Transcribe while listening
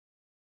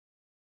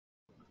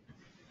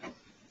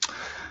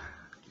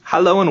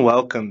Hello and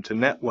welcome to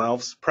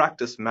NetWealth's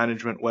Practice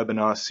Management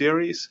webinar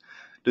series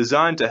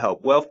designed to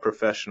help wealth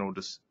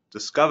professionals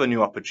discover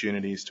new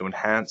opportunities to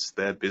enhance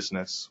their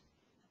business.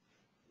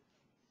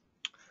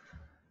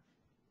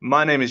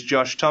 My name is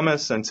Josh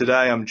Thomas, and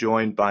today I'm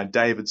joined by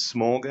David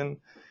Smorgon,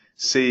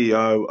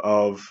 CEO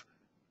of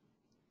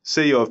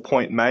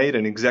Pointmade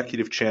and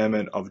Executive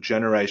Chairman of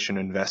Generation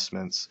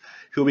Investments,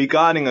 who will be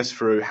guiding us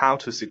through how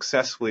to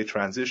successfully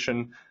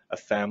transition a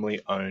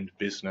family-owned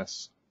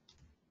business.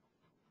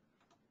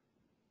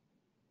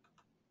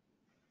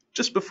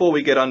 Just before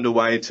we get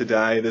underway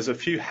today, there's a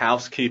few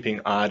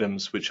housekeeping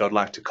items which I'd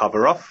like to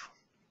cover off.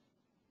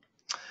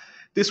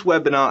 This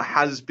webinar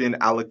has been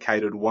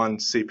allocated one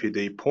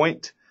CPD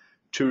point.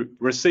 To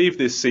receive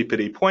this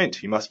CPD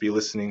point, you must be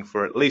listening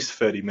for at least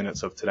 30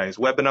 minutes of today's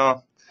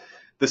webinar.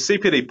 The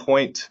CPD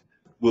point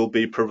will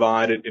be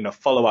provided in a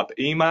follow-up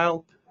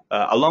email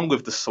along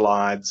with the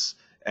slides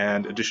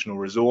and additional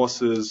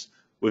resources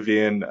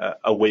within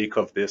a week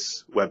of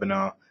this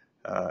webinar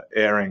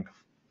airing.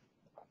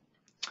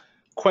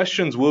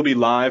 Questions will be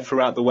live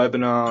throughout the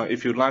webinar.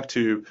 If you'd like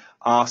to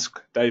ask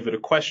David a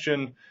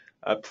question,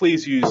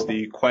 please use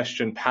the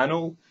question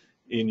panel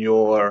in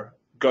your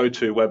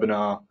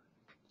GoToWebinar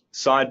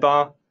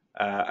sidebar,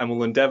 and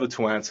we'll endeavour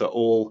to answer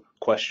all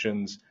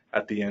questions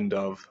at the end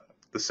of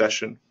the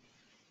session.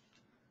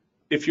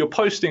 If you're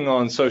posting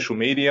on social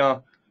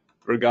media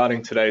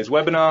regarding today's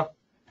webinar,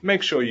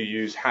 make sure you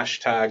use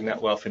hashtag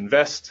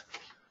NetWealthInvest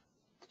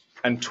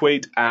and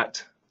tweet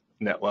at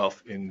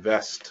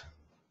NetWealthInvest.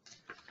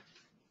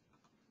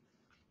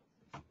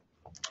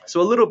 So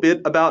a little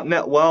bit about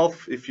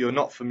NetWealth, if you're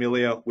not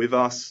familiar with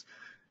us.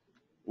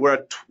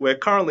 We're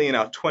currently in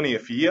our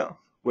 20th year.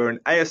 We're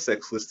an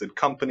ASX listed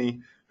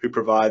company who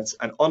provides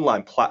an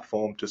online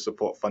platform to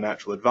support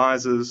financial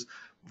advisors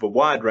with a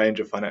wide range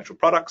of financial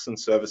products and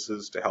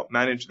services to help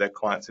manage their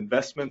clients'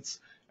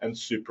 investments and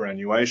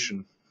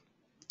superannuation.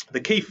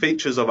 The key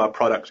features of our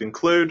product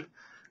include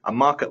a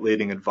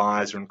market-leading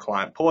advisor and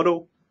client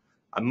portal,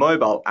 a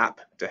mobile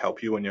app to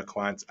help you and your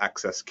clients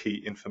access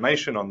key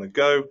information on the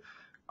go,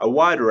 a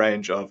wide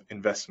range of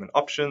investment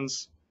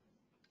options,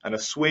 and a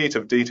suite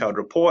of detailed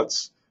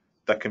reports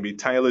that can be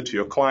tailored to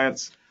your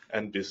clients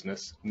and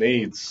business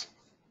needs.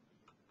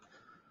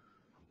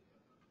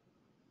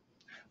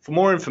 For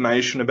more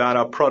information about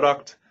our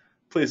product,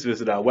 please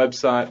visit our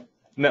website,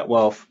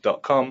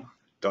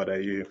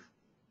 netwealth.com.au.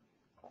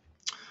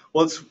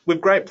 Well, it's with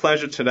great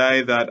pleasure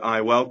today that I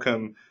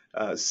welcome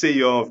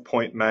CEO of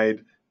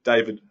Pointmade,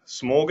 David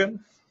Smorgon.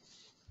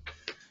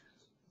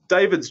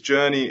 David's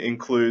journey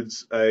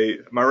includes a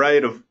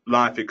myriad of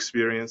life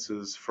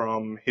experiences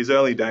from his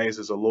early days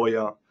as a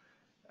lawyer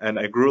and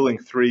a grueling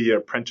 3-year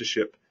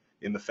apprenticeship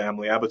in the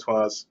family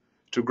abattoirs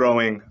to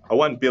growing a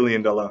 $1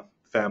 billion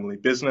family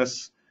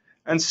business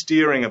and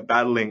steering a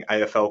battling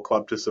AFL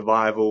club to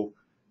survival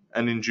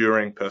and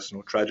enduring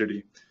personal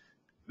tragedy.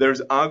 There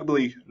is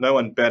arguably no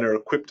one better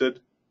equipped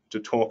to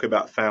talk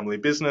about family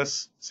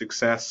business,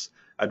 success,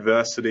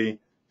 adversity,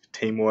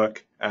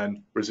 teamwork,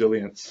 and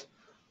resilience.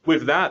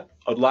 With that,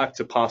 I'd like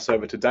to pass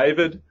over to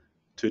David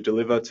to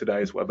deliver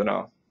today's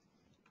webinar.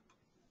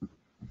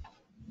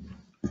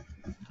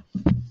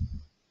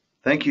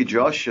 Thank you,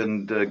 Josh,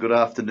 and good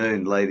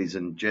afternoon, ladies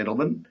and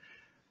gentlemen.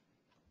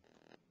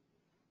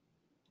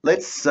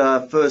 Let's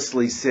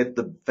firstly set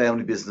the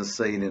family business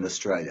scene in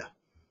Australia.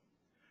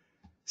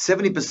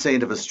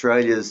 70% of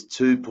Australia's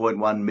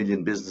 2.1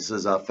 million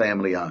businesses are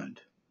family owned.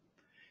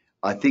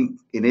 I think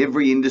in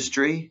every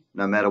industry,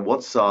 no matter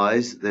what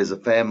size, there's a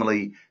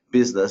family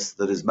business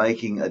that is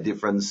making a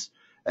difference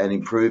and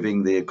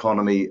improving the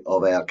economy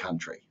of our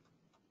country.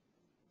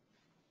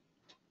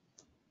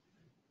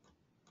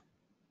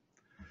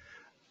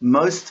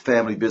 Most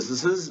family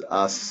businesses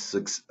are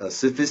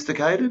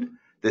sophisticated,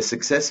 they're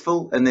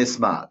successful, and they're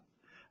smart.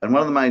 And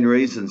one of the main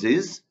reasons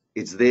is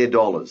it's their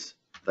dollars.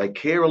 They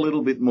care a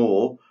little bit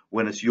more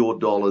when it's your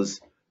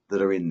dollars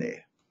that are in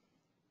there.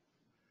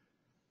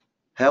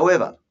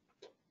 However,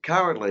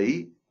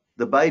 currently,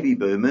 the baby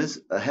boomers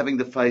are having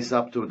to face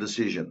up to a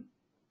decision.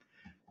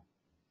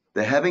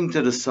 They're having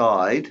to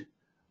decide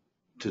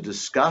to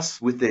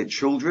discuss with their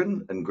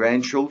children and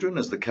grandchildren,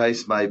 as the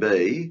case may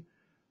be,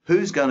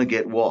 who's going to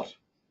get what.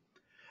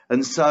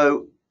 And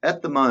so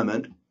at the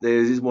moment, there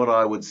is what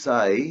I would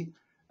say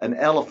an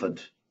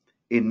elephant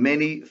in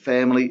many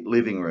family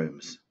living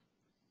rooms.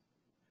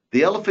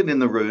 The elephant in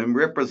the room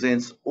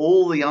represents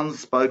all the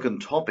unspoken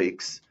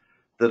topics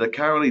that are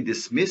currently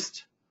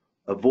dismissed,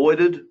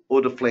 avoided,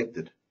 or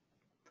deflected.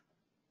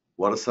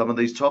 What are some of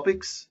these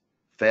topics?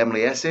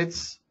 Family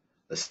assets,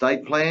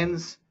 estate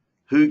plans,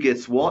 who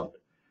gets what,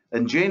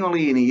 and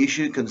generally any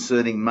issue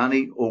concerning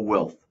money or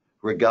wealth,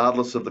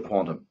 regardless of the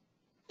quantum.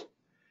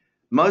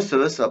 Most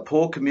of us are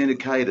poor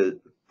communicators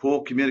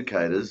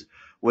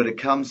when it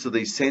comes to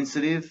these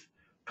sensitive,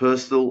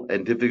 personal,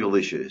 and difficult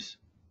issues.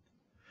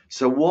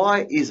 So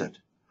why is it?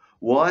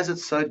 Why is it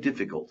so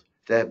difficult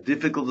to have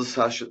difficult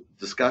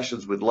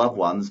discussions with loved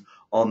ones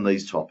on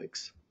these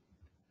topics?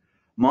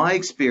 My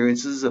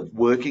experiences of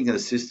working and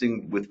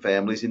assisting with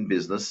families in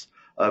business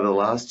over the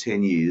last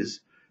 10 years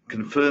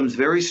confirms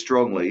very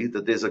strongly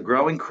that there's a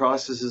growing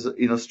crisis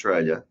in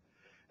Australia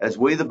as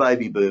we, the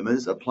baby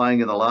boomers, are playing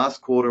in the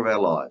last quarter of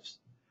our lives,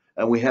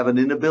 and we have an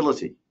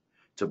inability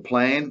to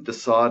plan,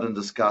 decide and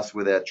discuss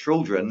with our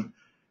children,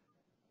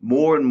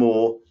 more and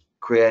more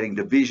creating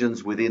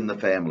divisions within the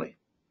family.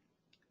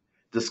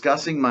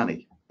 Discussing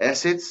money,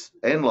 assets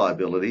and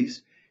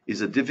liabilities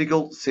is a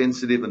difficult,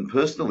 sensitive and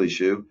personal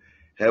issue.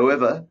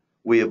 However,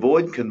 we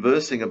avoid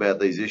conversing about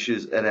these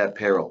issues at our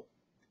peril.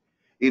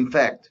 In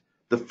fact,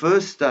 the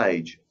first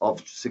stage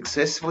of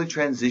successfully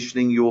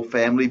transitioning your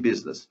family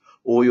business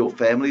or your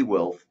family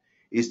wealth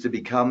is to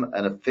become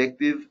an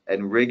effective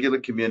and regular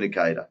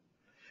communicator.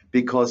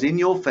 Because in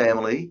your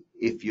family,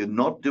 if you're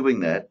not doing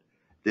that,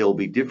 there will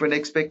be different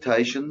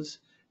expectations,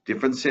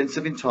 different sense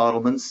of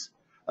entitlements,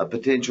 a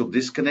potential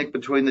disconnect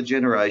between the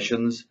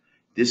generations,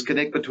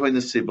 disconnect between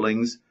the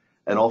siblings,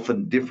 and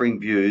often differing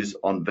views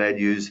on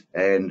values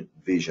and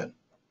vision.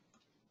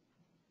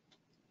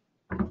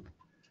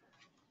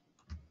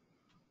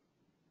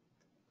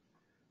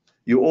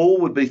 You all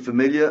would be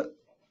familiar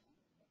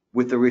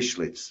with the wish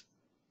list.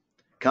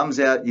 Comes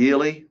out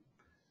yearly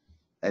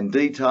and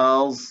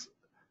details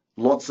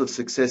lots of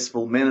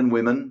successful men and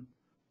women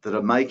that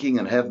are making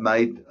and have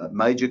made a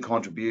major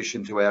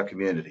contribution to our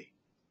community.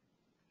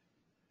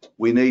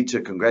 We need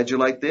to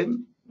congratulate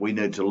them, we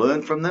need to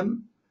learn from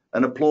them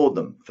and applaud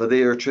them for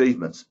their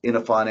achievements in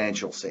a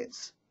financial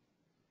sense.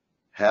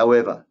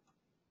 However,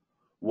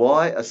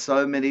 why are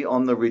so many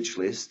on the rich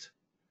list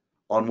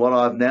on what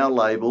I've now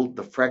labelled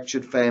the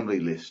fractured family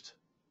list?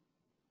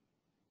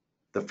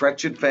 The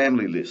fractured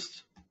family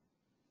list,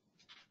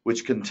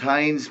 which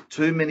contains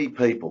too many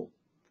people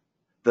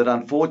that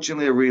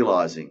unfortunately are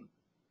realising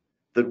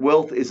that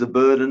wealth is a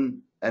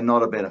burden and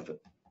not a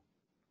benefit,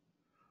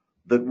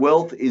 that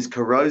wealth is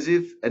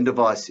corrosive and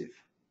divisive,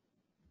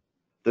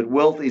 that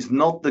wealth is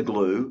not the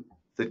glue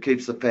that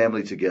keeps the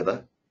family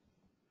together,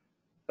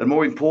 and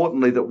more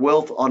importantly, that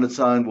wealth on its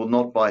own will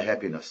not buy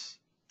happiness.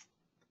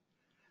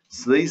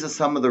 So these are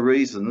some of the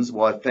reasons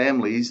why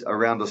families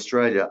around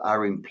Australia are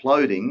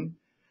imploding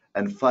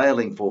and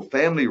failing for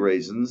family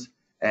reasons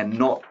and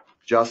not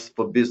just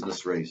for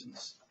business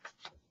reasons.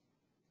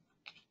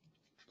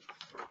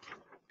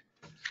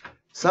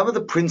 Some of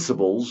the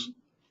principles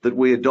that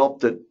we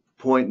adopt at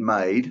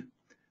Pointmade,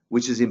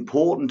 which is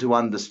important to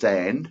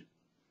understand,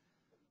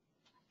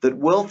 that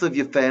wealth of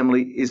your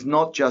family is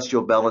not just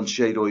your balance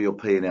sheet or your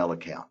P&L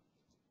account.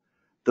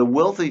 The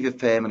wealth of your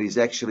family is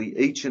actually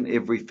each and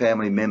every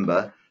family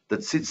member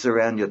that sits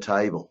around your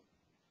table.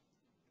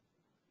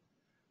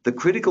 The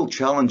critical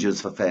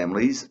challenges for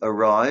families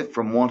arrive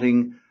from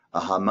wanting a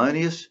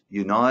harmonious,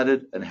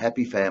 united and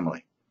happy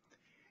family.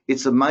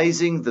 It's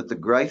amazing that the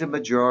greater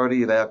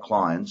majority of our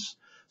clients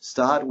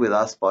start with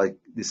us by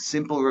this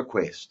simple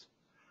request.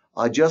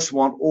 I just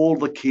want all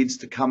the kids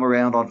to come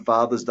around on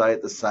Father's Day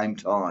at the same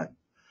time.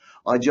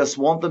 I just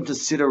want them to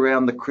sit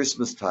around the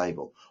Christmas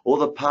table or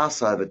the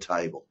Passover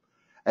table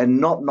and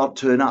not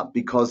turn up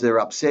because they're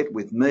upset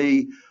with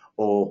me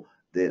or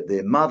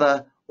their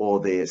mother or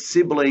their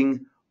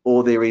sibling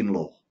or their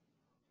in-law.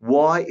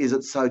 Why is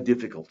it so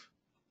difficult?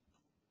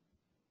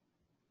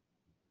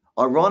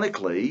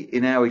 Ironically,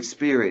 in our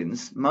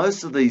experience,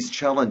 most of these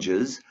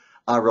challenges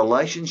are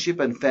relationship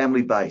and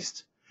family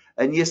based.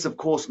 And yes, of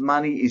course,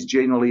 money is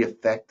generally a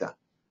factor,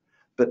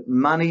 but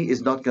money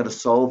is not going to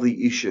solve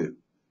the issue.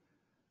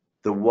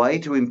 The way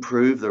to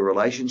improve the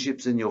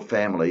relationships in your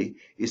family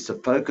is to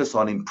focus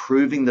on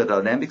improving the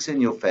dynamics in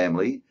your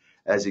family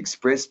as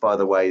expressed by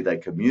the way they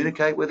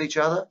communicate with each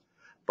other,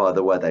 by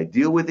the way they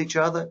deal with each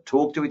other,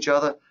 talk to each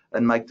other,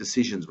 and make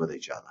decisions with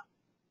each other.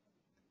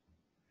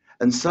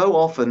 And so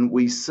often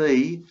we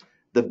see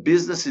the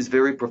business is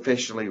very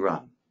professionally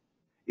run.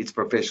 It's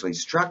professionally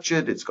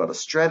structured, it's got a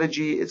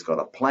strategy, it's got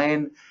a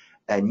plan,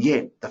 and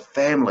yet the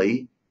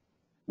family,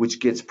 which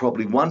gets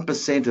probably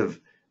 1% of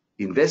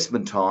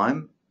investment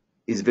time,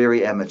 is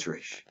very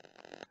amateurish.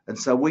 And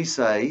so we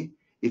say,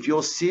 if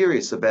you're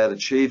serious about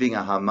achieving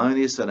a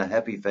harmonious and a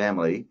happy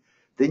family,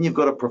 then you've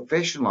got to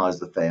professionalize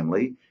the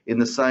family in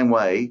the same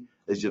way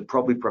as you've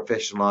probably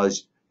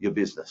professionalized your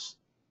business.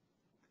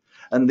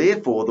 And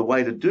therefore, the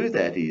way to do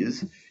that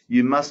is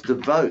you must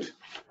devote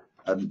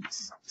a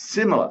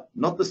similar,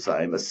 not the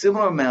same, a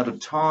similar amount of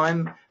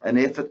time and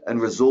effort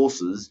and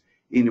resources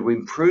into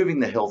improving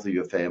the health of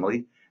your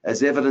family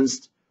as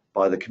evidenced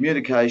by the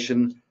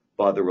communication,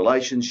 by the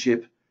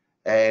relationship,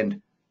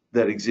 and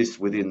that exists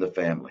within the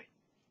family.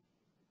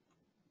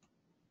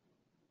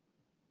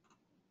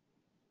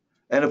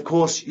 And of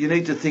course, you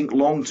need to think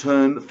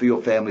long-term for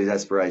your family's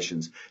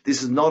aspirations.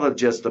 This is not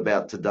just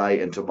about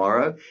today and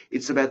tomorrow.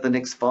 It's about the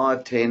next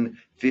 5, 10,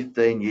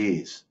 15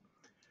 years.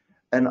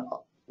 And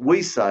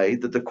we say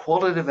that the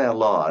quality of our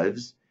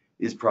lives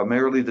is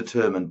primarily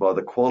determined by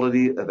the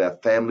quality of our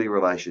family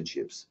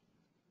relationships.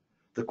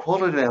 The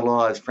quality of our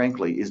lives,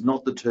 frankly, is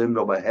not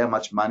determined by how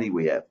much money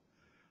we have.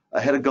 I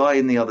had a guy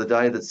in the other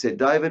day that said,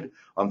 David,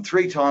 I'm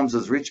 3 times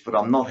as rich, but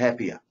I'm not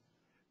happier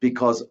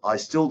because I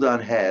still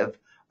don't have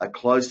a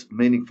close,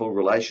 meaningful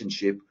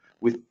relationship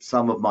with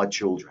some of my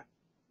children.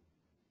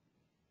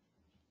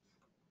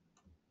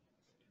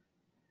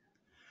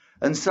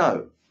 And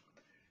so,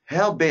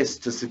 how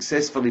best to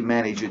successfully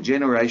manage a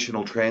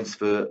generational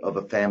transfer of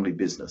a family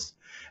business?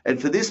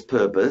 And for this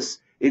purpose,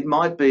 it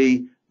might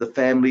be the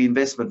family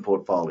investment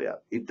portfolio.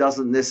 It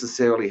doesn't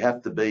necessarily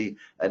have to be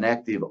an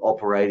active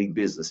operating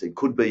business. It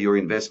could be your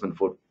investment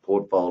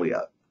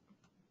portfolio.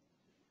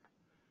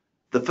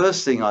 The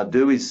first thing I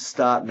do is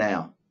start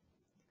now,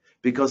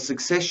 because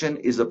succession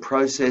is a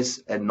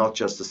process and not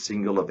just a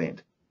single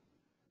event.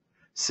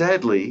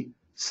 Sadly,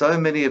 so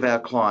many of our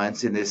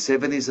clients in their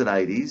 70s and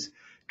 80s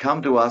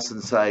come to us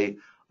and say,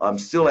 I'm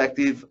still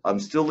active, I'm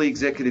still the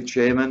executive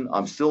chairman,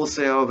 I'm still the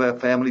CEO of our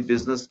family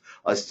business,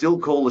 I still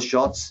call the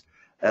shots,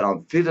 and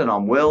I'm fit and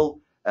I'm well,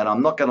 and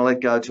I'm not going to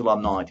let go till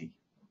I'm 90.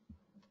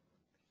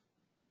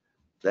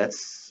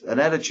 That's an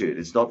attitude.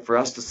 It's not for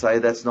us to say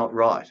that's not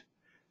right.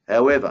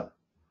 However,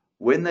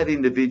 when that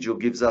individual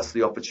gives us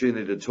the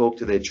opportunity to talk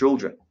to their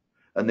children,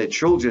 and their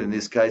children in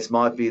this case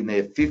might be in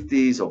their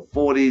 50s or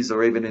 40s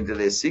or even into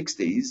their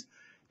 60s,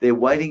 they're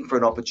waiting for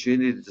an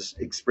opportunity to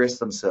express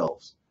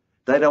themselves.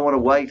 They don't want to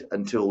wait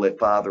until their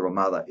father or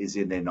mother is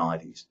in their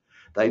 90s.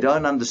 They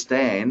don't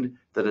understand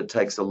that it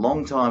takes a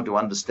long time to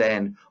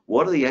understand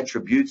what are the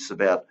attributes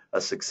about a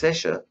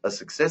successor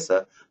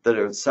that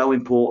are so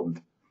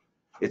important.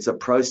 It's a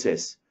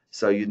process,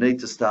 so you need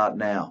to start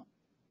now.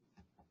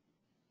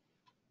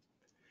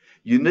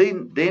 You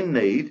then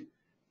need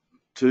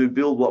to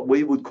build what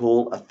we would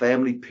call a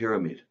family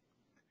pyramid.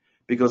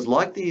 Because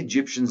like the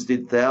Egyptians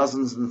did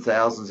thousands and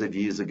thousands of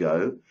years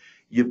ago,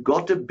 you've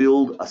got to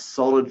build a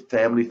solid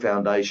family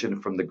foundation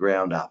from the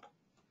ground up.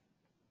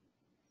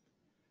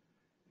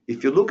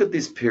 If you look at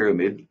this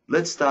pyramid,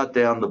 let's start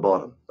down the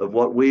bottom of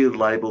what we have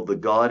labeled the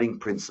guiding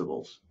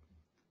principles.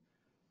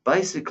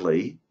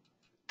 Basically,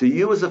 do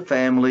you as a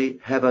family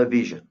have a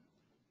vision?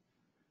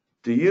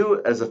 Do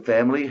you as a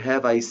family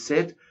have a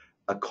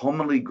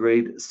commonly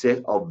agreed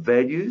set of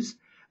values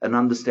and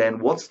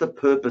understand what's the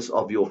purpose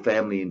of your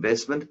family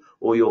investment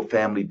or your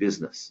family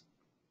business?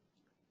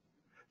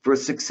 For a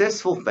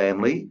successful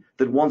family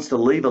that wants to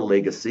leave a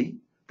legacy,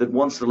 that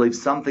wants to leave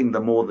something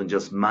more than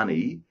just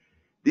money,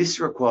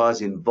 this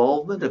requires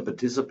involvement and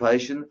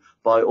participation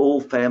by all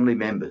family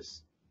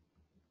members.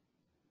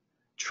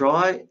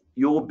 Try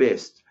your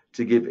best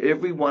to give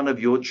every one of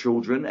your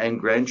children and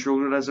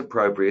grandchildren as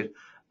appropriate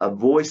a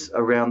voice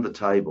around the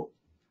table,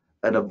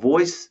 and a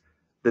voice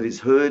that is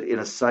heard in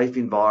a safe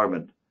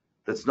environment,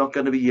 that's not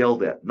going to be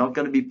yelled at, not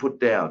going to be put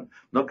down,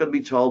 not going to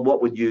be told,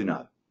 what would you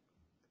know?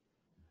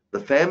 The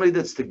family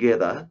that's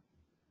together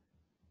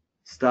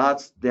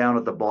starts down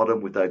at the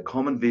bottom with a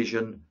common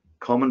vision,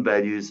 common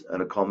values,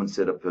 and a common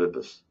set of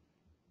purpose.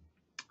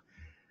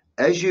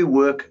 As you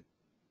work,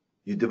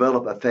 you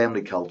develop a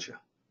family culture.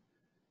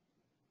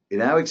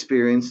 In our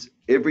experience,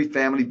 every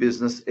family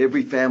business,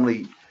 every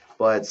family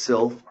by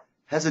itself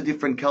has a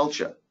different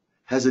culture,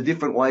 has a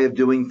different way of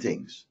doing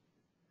things.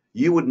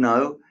 You would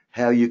know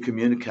how you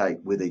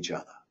communicate with each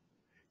other.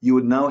 You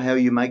would know how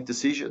you make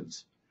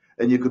decisions,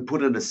 and you could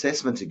put an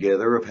assessment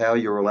together of how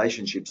your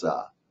relationships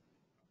are.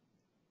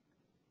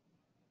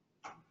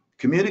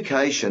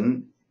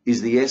 Communication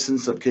is the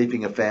essence of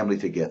keeping a family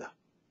together.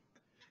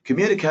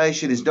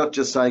 Communication is not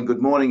just saying,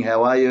 good morning,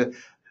 how are you,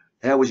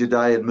 how was your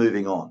day, and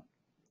moving on.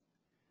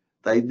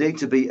 They need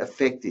to be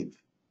effective.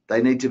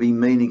 They need to be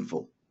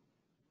meaningful.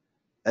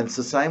 And it's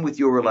the same with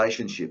your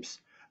relationships.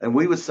 And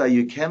we would say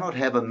you cannot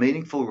have a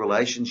meaningful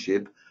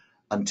relationship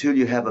until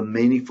you have a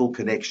meaningful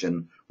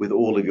connection with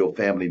all of your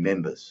family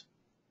members.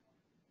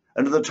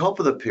 And at the top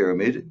of the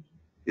pyramid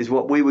is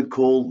what we would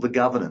call the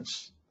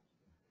governance.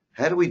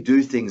 How do we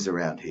do things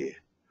around here?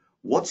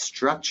 What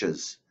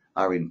structures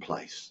are in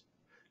place?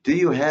 Do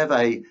you have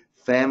a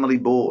family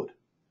board?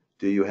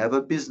 Do you have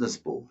a business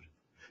board?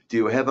 Do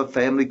you have a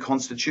family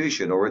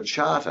constitution or a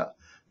charter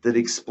that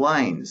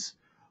explains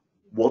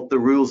what the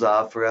rules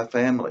are for our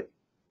family?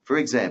 For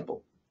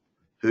example,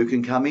 who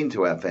can come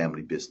into our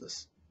family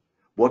business?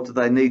 What do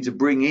they need to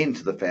bring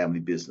into the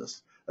family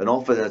business? And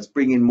often that's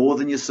bring in more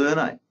than your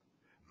surname.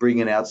 Bring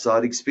in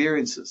outside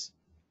experiences.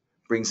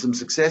 Bring some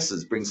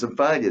successes, bring some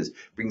failures,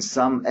 bring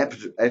some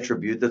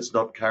attribute that's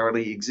not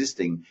currently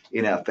existing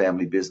in our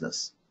family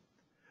business.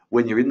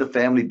 When you're in the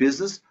family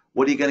business,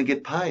 what are you going to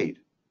get paid?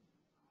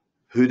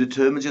 Who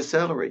determines your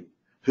salary?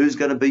 Who's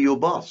going to be your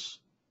boss?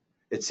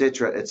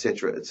 Etc.,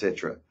 etc.,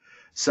 etc.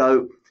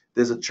 So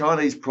there's a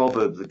Chinese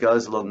proverb that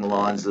goes along the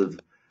lines of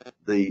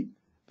the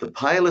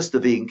palest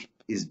of ink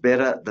is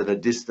better than a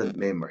distant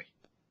memory.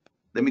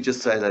 Let me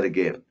just say that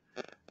again.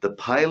 The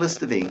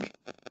palest of ink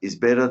is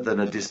better than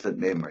a distant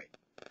memory.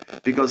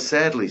 Because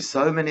sadly,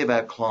 so many of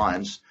our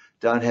clients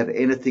don't have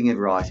anything in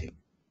writing.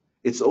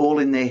 It's all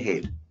in their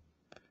head.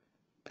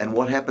 And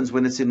what happens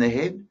when it's in their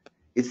head?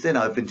 It's then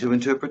open to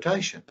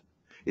interpretation.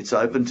 It's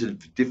open to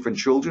different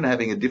children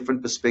having a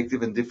different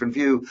perspective and different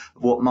view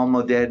of what mum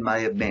or dad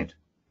may have meant.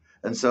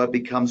 And so it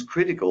becomes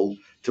critical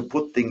to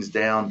put things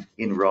down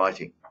in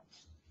writing.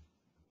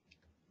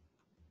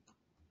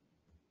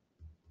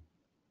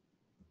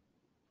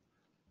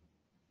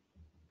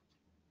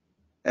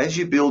 As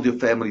you build your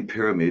family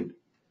pyramid,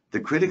 the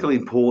critical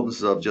importance,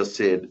 as I've just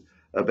said,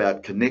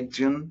 about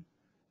connection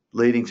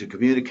leading to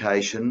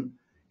communication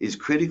is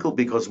critical,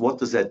 because what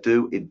does that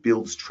do? It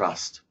builds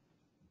trust.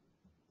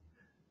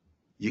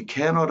 You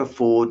cannot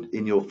afford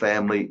in your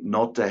family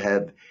not to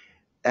have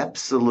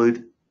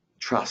absolute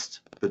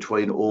trust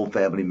between all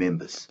family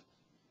members.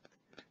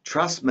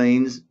 Trust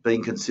means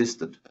being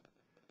consistent.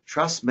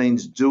 Trust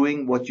means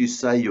doing what you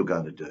say you're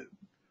going to do.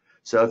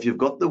 So if you've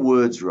got the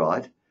words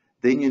right,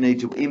 then you need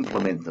to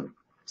implement them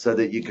so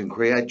that you can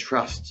create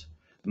trust,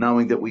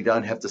 knowing that we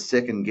don't have to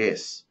second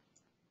guess.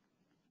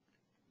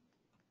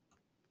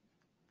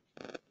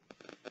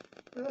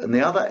 And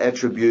the other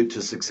attribute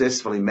to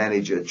successfully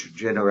manage a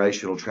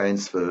generational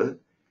transfer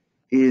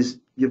is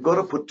you've got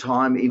to put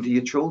time into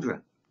your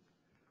children.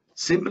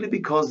 Simply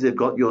because they've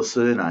got your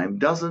surname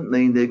doesn't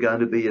mean they're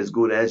going to be as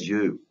good as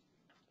you.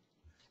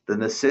 The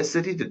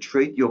necessity to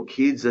treat your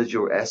kids as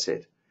your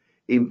asset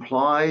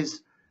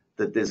implies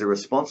that there's a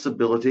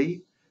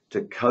responsibility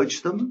to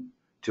coach them,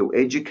 to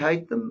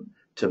educate them,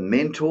 to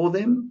mentor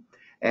them,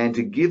 and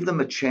to give them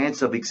a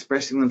chance of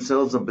expressing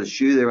themselves and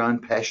pursue their own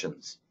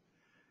passions.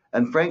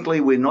 And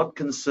frankly, we're not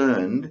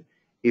concerned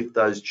if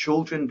those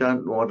children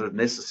don't want to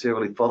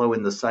necessarily follow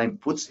in the same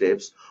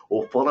footsteps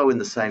or follow in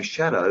the same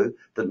shadow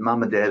that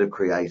mum and dad have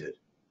created.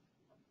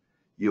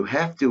 You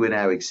have to, in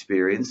our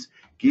experience,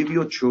 give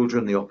your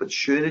children the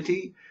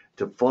opportunity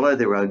to follow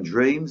their own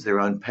dreams,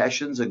 their own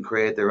passions, and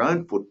create their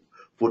own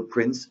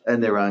footprints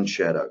and their own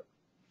shadow.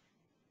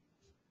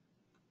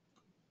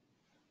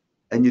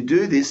 And you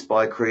do this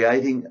by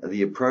creating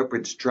the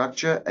appropriate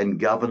structure and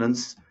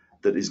governance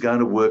that is going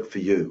to work for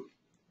you.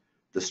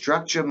 The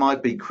structure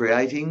might be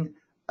creating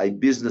a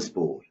business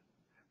board,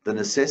 the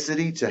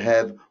necessity to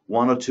have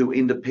one or two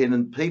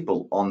independent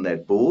people on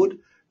that board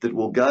that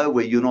will go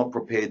where you're not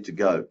prepared to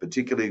go,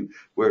 particularly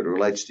where it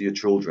relates to your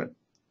children.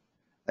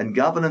 And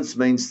governance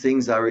means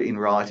things are in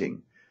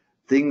writing.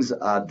 Things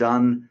are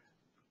done,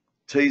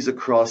 T's are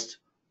crossed,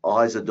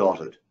 I's are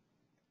dotted.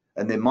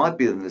 And there might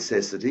be a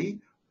necessity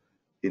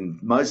in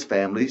most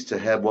families to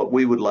have what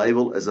we would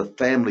label as a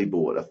family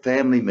board, a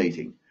family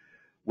meeting,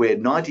 where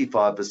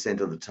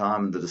 95% of the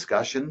time the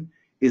discussion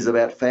is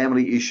about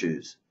family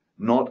issues,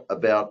 not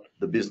about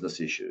the business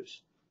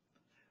issues.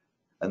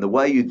 And the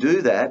way you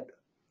do that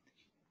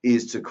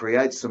is to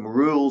create some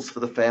rules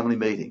for the family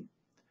meeting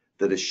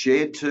that are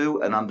shared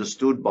to and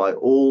understood by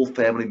all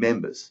family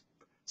members.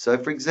 So,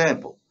 for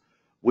example,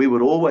 we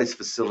would always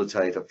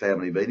facilitate a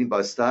family meeting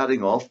by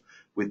starting off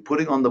with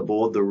putting on the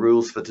board the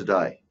rules for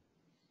today.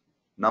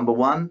 Number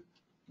one,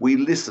 we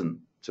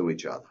listen to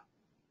each other.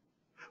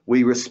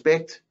 We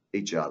respect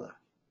each other.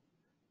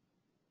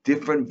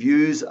 Different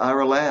views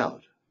are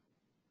allowed.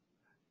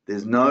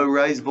 There's no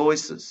raised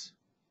voices.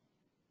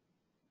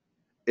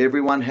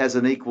 Everyone has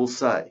an equal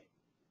say.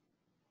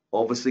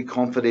 Obviously,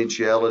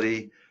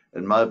 confidentiality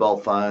and mobile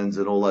phones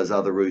and all those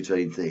other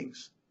routine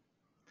things.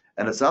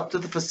 And it's up to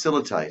the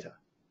facilitator,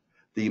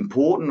 the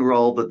important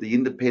role that the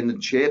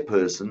independent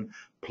chairperson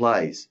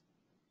plays.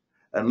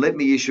 And let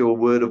me issue a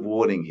word of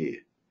warning here.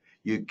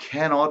 You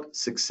cannot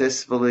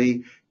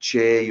successfully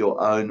chair your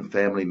own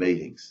family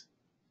meetings.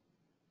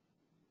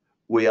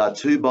 We are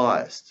too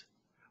biased.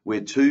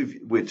 We're too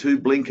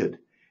blinkered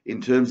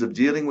in terms of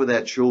dealing with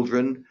our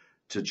children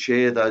to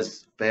chair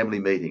those family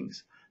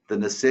meetings. The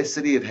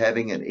necessity of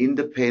having an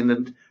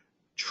independent,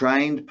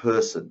 trained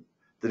person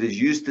that is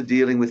used to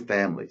dealing with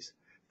families,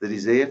 that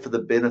is there for the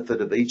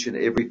benefit of each and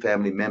every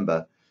family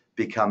member,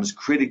 becomes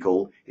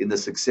critical in the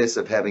success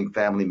of having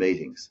family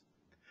meetings.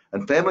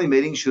 And family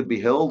meetings should be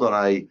held on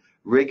a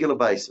regular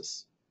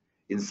basis.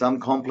 In some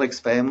complex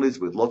families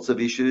with lots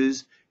of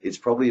issues, it's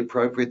probably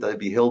appropriate they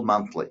be held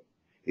monthly.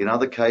 In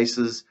other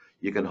cases,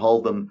 you can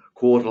hold them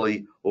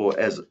quarterly or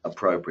as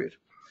appropriate.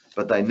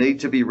 But they need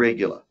to be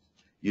regular.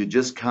 You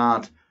just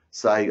can't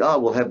say, oh,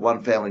 we'll have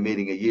one family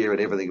meeting a year and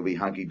everything will be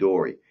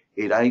hunky-dory.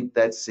 It ain't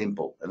that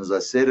simple. And as I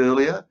said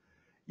earlier,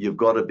 you've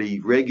got to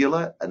be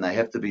regular and they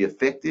have to be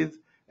effective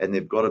and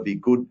they've got to be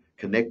good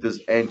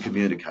connectors and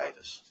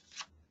communicators.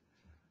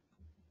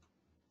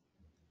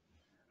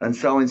 And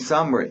so in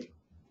summary,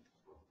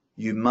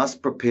 you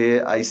must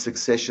prepare a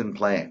succession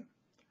plan,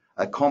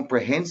 a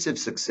comprehensive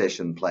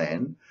succession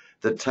plan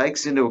that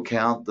takes into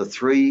account the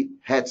three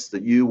hats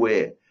that you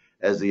wear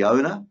as the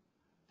owner,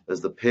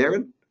 as the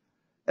parent,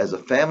 as a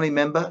family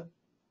member,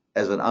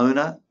 as an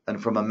owner,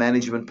 and from a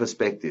management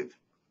perspective.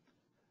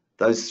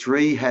 Those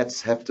three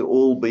hats have to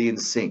all be in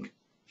sync.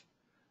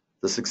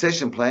 The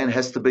succession plan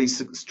has to be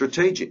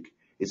strategic.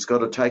 It's got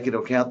to take into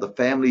account the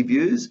family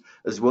views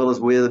as well as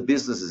where the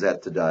business is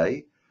at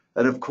today.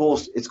 And of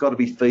course, it's got to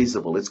be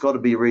feasible. It's got to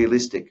be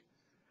realistic.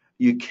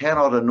 You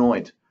cannot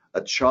anoint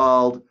a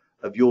child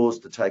of yours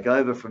to take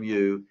over from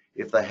you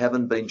if they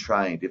haven't been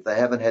trained, if they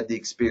haven't had the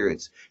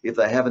experience, if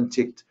they haven't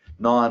ticked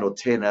 9 or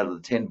 10 out of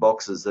the 10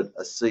 boxes that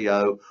a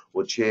CEO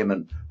or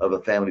chairman of a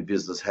family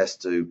business has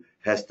to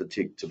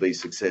tick to be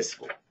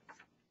successful.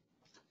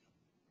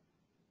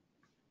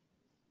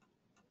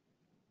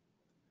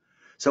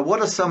 So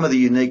what are some of the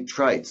unique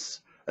traits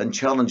and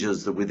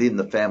challenges that within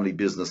the family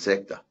business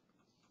sector.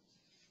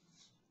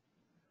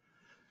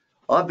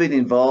 I've been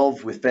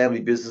involved with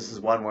family businesses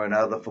one way or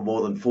another for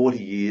more than 40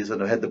 years,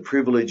 and I've had the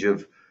privilege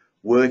of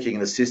working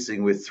and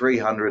assisting with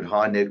 300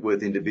 high net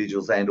worth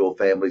individuals and or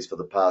families for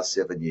the past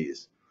 7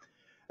 years.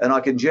 And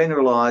I can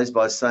generalize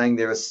by saying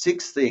there are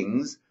 6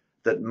 things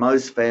that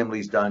most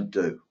families don't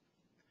do.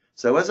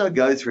 So as I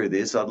go through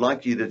this, I'd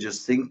like you to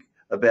just think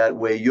about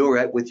where you're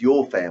at with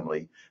your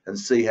family and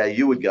see how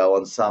you would go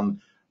on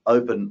some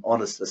open,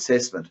 honest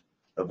assessment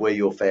of where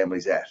your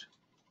family's at.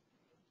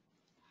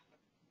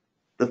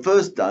 The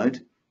first don't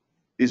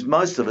is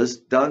most of us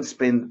don't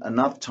spend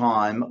enough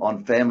time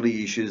on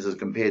family issues as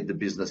compared to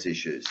business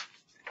issues.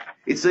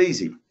 It's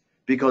easy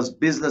because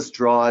business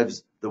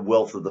drives the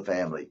wealth of the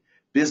family.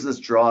 Business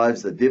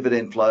drives the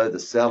dividend flow, the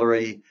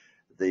salary,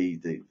 the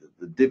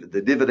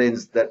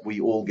dividends that we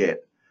all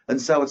get.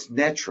 And so it's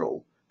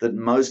natural that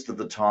most of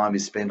the time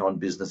is spent on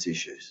business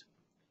issues.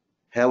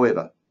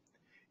 However,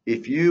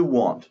 if you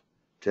want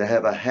to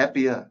have a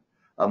happier,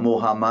 a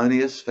more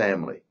harmonious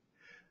family,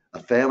 a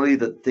family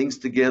that thinks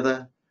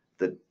together,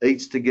 that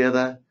eats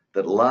together,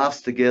 that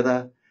laughs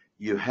together,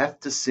 you have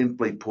to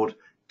simply put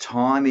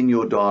time in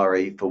your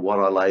diary for what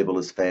I label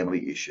as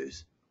family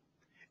issues.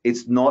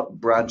 It's not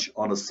brunch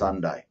on a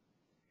Sunday.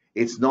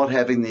 It's not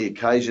having the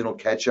occasional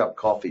catch-up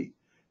coffee.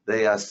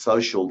 They are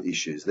social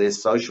issues. They're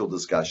social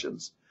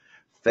discussions.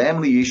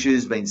 Family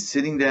issues mean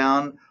sitting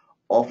down,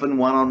 often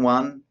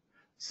one-on-one,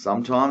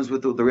 sometimes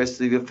with the rest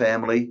of your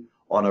family,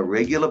 on a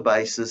regular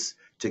basis,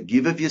 to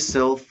give of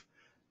yourself,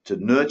 to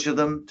nurture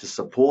them, to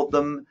support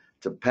them,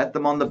 to pat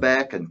them on the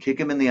back and kick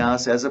them in the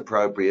ass as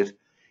appropriate.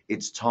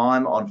 It's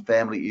time on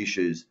family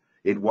issues.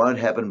 It won't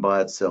happen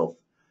by itself.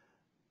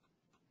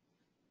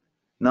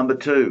 Number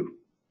 2,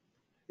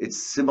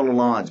 it's similar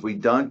lines. We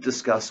don't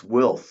discuss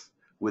wealth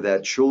with our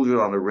children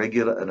on a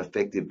regular and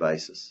effective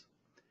basis.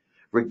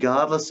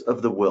 Regardless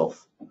of the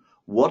wealth,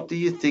 what do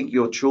you think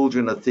your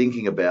children are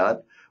thinking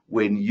about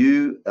when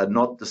you are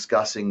not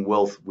discussing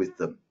wealth with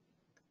them?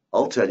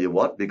 I'll tell you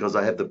what, because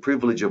I have the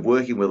privilege of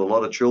working with a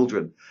lot of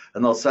children,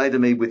 and they'll say to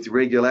me with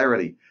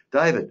regularity,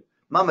 David,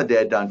 Mum and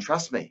Dad don't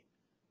trust me.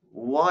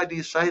 Why do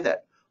you say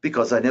that?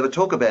 Because I never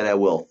talk about our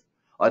wealth.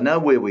 I know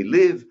where we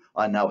live.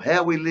 I know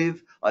how we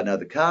live. I know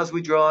the cars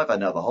we drive. I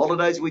know the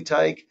holidays we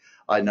take.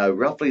 I know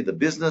roughly the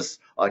business.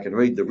 I can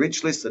read the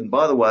rich list. And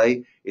by the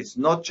way, it's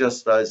not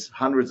just those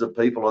hundreds of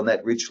people on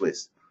that rich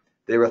list.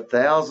 There are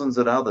thousands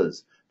of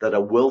others that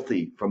are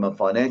wealthy from a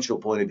financial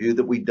point of view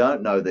that we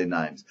don't know their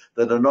names,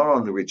 that are not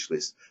on the rich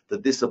list,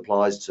 that this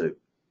applies to.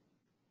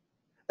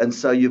 And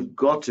so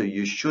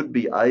you should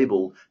be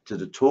able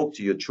to talk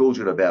to your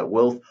children about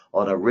wealth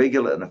on a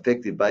regular and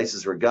effective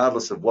basis,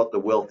 regardless of what the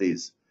wealth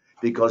is.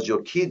 Because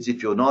your kids,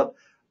 if you're not,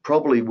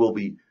 probably will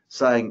be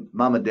saying,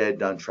 Mum and Dad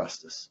don't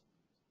trust us.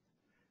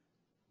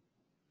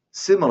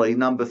 Similarly,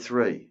 number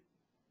 3,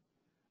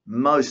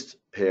 most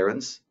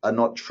parents are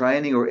not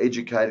training or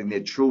educating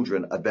their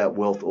children about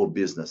wealth or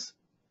business.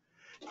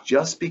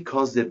 Just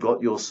because they've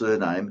got your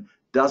surname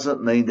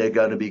doesn't mean they're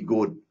going to be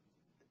good.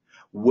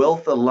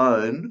 Wealth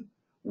alone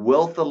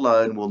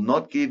will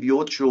not give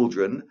your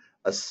children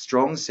a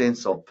strong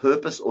sense of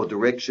purpose or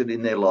direction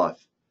in their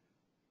life.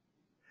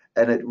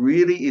 And it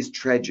really is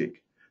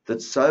tragic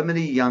that so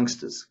many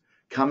youngsters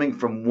coming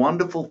from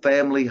wonderful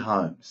family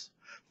homes,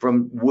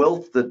 from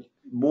wealth that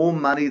more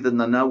money than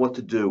they know what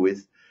to do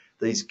with,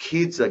 these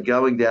kids are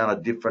going down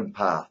a different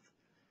path.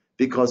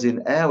 Because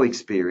in our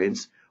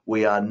experience,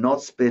 we are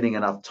not spending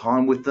enough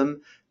time with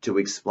them to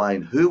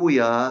explain who we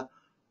are,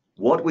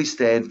 what we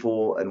stand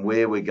for, and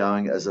where we're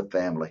going as a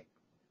family.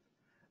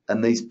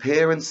 And these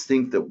parents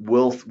think that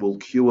wealth will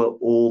cure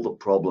all the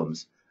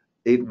problems.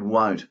 It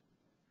won't.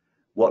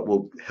 What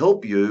will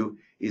help you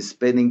is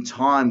spending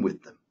time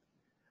with them,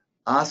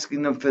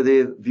 asking them for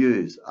their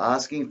views,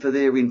 asking for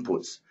their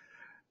inputs,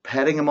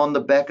 patting them on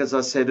the back, as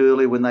I said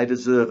earlier, when they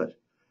deserve it.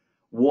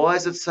 Why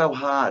is it so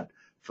hard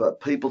for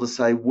people to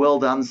say, well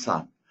done,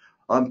 son?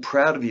 I'm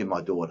proud of you,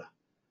 my daughter.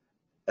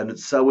 And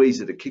it's so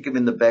easy to kick them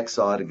in the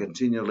backside and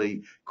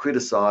continually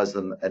criticize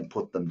them and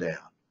put them down.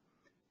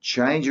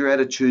 Change your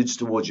attitudes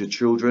towards your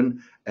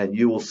children and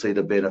you will see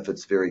the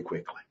benefits very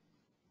quickly.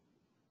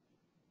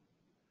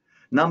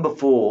 Number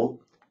 4,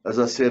 as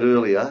I said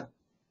earlier,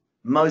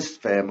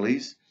 most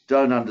families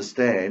don't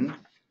understand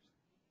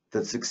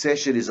that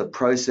succession is a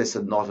process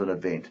and not an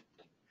event.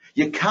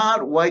 You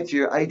can't wait till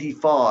you're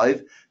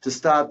 85 to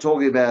start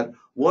talking about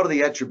what are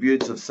the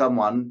attributes of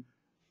someone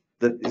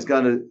that is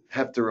going to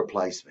have to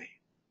replace me.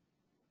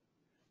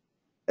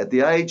 At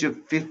the age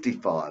of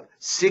 55,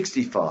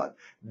 65,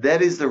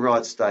 that is the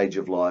right stage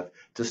of life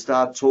to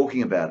start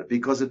talking about it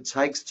because it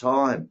takes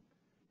time.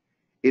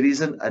 It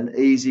isn't an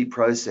easy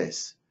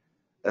process.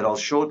 And I'll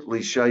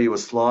shortly show you a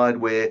slide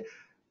where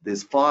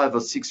there's 5 or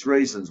 6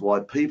 reasons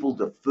why people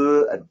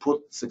defer and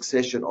put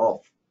succession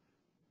off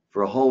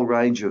for a whole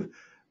range of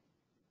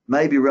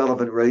maybe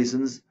relevant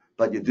reasons,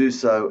 but you do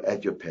so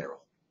at your peril.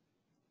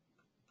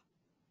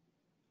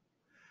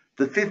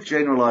 The 5th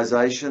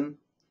generalization,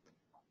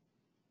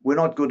 we're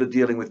not good at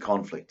dealing with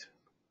conflict.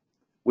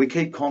 we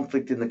keep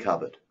conflict in the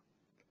cupboard.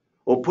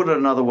 Or put it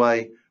another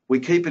way, we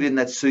keep it in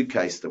that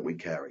suitcase that we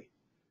carry.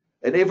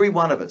 And every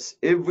one of us,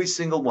 every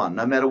single one,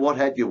 no matter what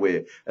hat you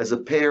wear, as a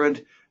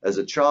parent, as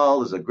a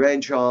child, as a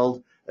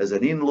grandchild, as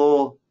an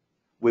in-law,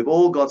 we've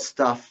all got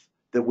stuff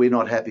that we're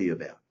not happy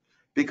about.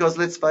 Because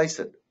let's face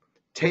it,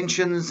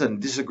 tensions and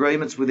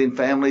disagreements within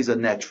families are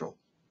natural.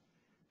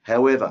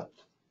 However,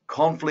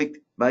 conflict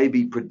may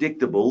be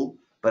predictable,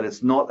 but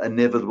it's not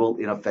inevitable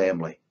in a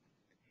family.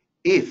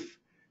 If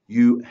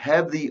you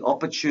have the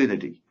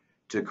opportunity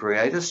to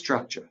create a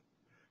structure,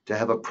 to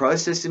have a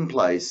process in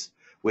place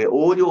where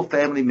all your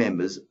family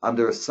members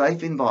under a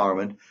safe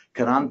environment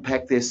can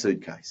unpack their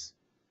suitcase,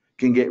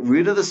 can get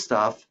rid of the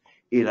stuff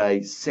in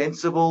a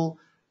sensible,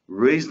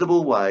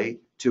 reasonable way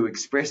to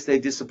express their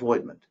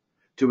disappointment,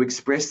 to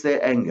express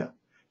their anger,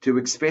 to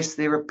express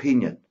their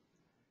opinion.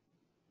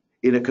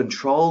 In a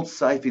controlled,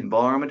 safe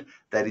environment,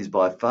 that is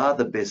by far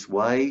the best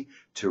way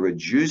to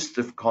reduce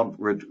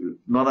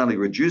not only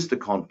reduce the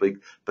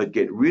conflict, but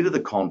get rid of the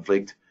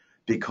conflict,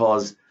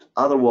 because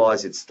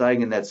otherwise it's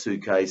staying in that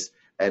suitcase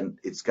and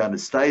it's going to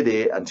stay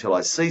there until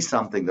I see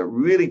something that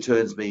really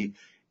turns me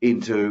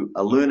into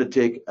a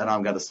lunatic and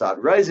I'm going to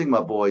start raising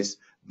my voice,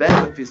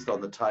 bang the fist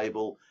on the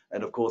table,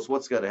 and of course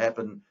what's going to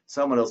happen,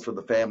 someone else from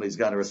the family is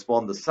going to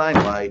respond the same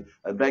way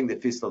and bang their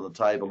fist on the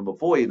table, and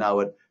before you know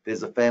it,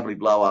 there's a family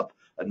blow up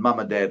and mum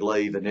and dad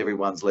leave and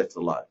everyone's left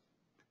alone.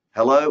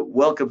 Hello,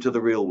 welcome to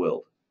the real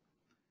world.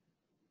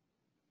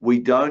 We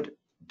don't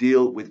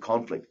deal with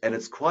conflict, and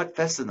it's quite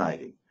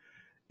fascinating.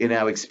 In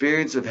our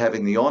experience of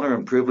having the honour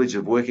and privilege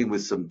of working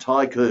with some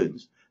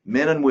tycoons,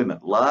 men and women,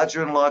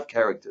 larger-in-life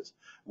characters,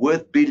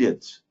 worth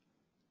billions,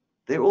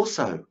 they're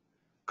also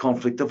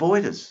conflict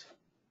avoiders.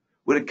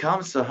 When it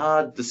comes to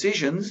hard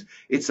decisions,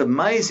 it's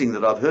amazing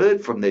that I've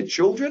heard from their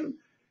children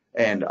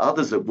and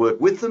others that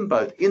work with them,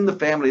 both in the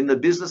family and the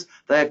business,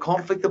 they are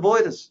conflict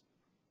avoiders,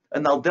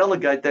 and they'll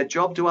delegate that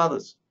job to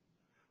others.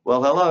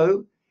 Well,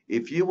 hello,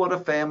 if you want a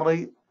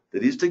family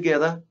that is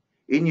together,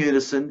 in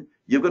unison,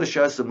 you've got to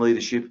show some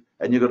leadership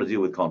and you've got to deal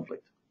with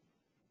conflict.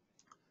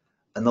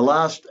 And the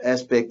last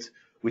aspect,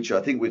 which I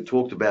think we've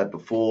talked about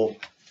before,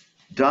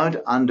 don't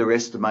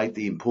underestimate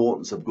the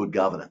importance of good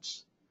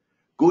governance.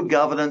 Good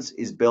governance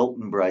is belt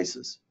and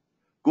braces.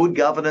 Good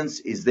governance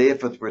is there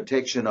for the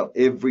protection of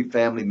every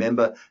family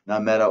member, no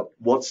matter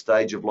what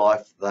stage of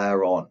life they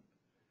are on.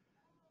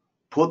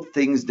 Put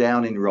things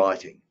down in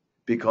writing,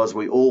 because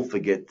we all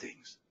forget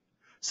things.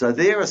 So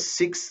there are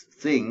 6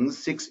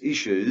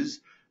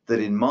 issues that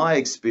in my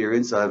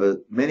experience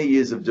over many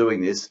years of doing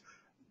this,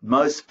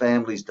 most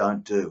families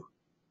don't do.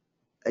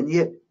 And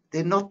yet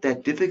they're not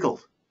that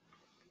difficult.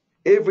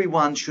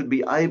 Everyone should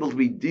be able to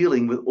be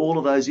dealing with all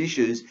of those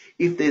issues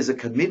if there's a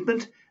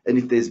commitment and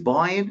if there's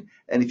buy-in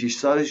and if you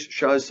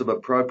show some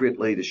appropriate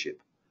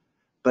leadership.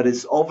 But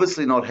it's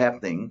obviously not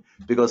happening,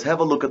 because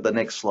have a look at the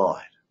next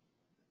slide.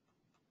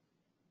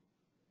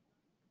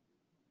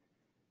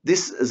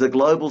 This is a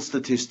global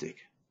statistic.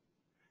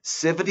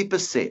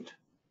 70%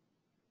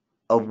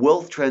 of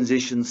wealth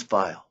transitions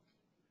fail.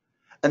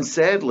 And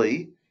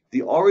sadly,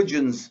 the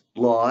origins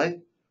lie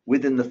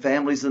within the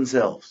families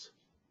themselves.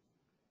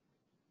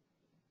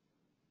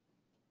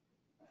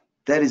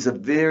 That is a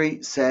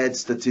very sad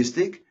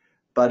statistic,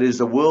 but it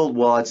is a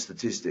worldwide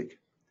statistic.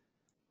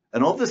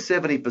 And of the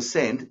 70%,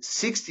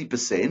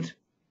 60%,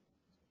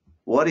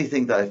 why do you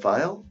think they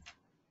fail?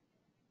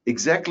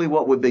 Exactly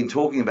what we've been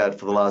talking about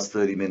for the last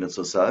 30 minutes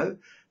or so.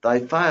 They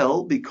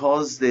fail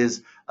because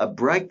there's a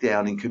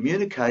breakdown in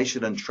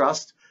communication and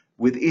trust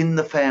within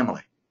the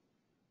family.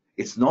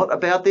 It's not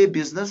about their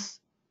business.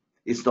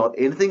 It's not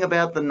anything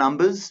about the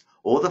numbers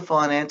or the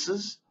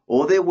finances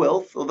or their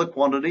wealth or the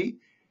quantity.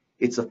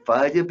 It's a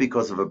failure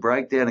because of a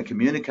breakdown in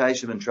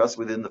communication and trust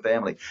within the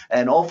family.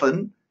 And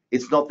often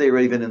it's not there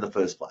even in the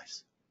first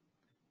place.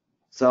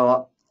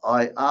 So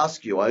I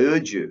ask you, I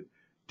urge you,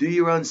 do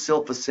your own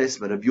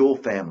self-assessment of your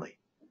family.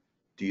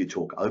 Do you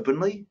talk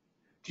openly?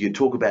 Do you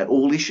talk about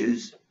all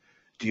issues?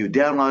 Do you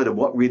download on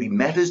what really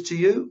matters to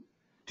you?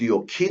 Do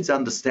your kids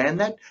understand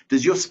that?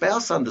 Does your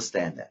spouse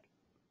understand that?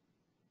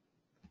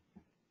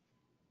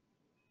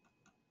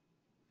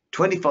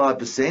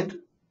 25%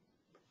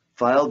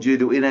 fail due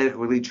to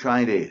inadequately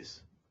trained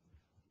heirs.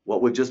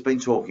 What we've just been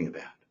talking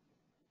about.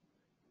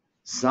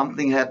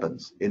 Something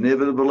happens.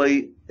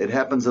 Inevitably, it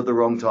happens at the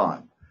wrong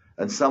time.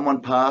 And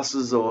someone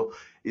passes or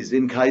is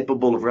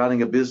incapable of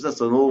running a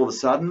business, and all of a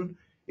sudden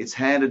it's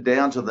handed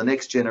down to the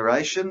next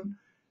generation.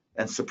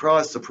 And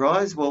surprise,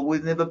 surprise, well,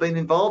 we've never been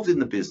involved in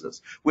the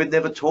business. We've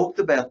never talked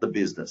about the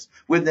business.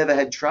 We've never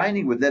had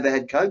training. We've never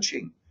had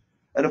coaching.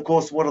 And of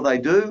course, what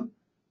do?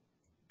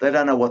 They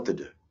don't know what to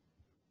do.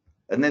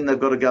 And then they've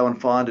got to go and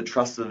find a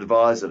trusted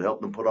advisor to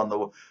help them put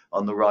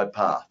on the right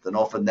path. And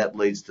often that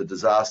leads to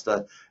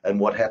disaster. And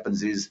what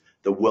happens is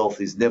the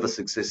wealth is never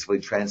successfully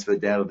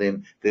transferred down to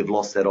them. They've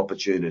lost that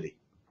opportunity.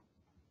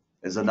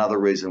 There's another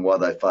reason why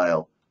they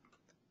fail.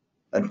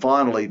 And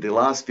finally, the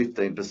last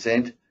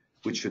 15%,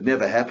 which should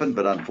never happen,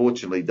 but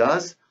unfortunately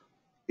does,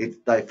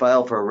 They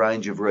fail for a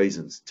range of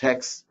reasons: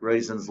 tax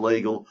reasons,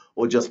 legal,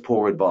 or just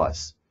poor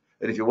advice.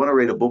 And if you want to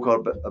read a book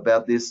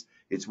about this,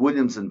 it's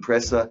Williams and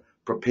Presser,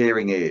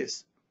 Preparing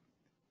Heirs.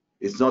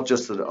 It's not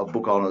just a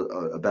book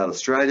about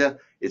Australia,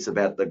 it's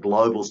about the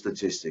global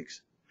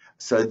statistics.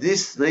 So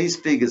these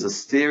figures are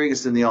staring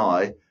us in the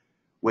eye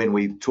when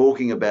we're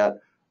talking about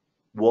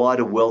why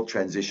do wealth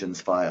transitions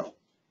fail.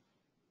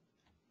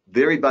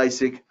 Very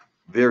basic,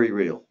 very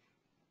real.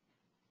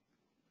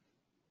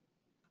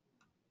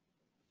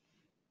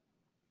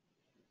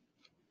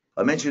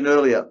 I mentioned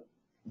earlier,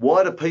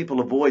 why do people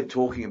avoid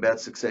talking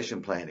about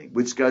succession planning,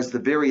 which goes to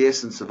the very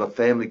essence of a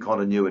family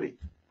continuity?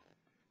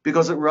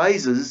 Because it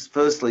raises,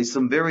 firstly,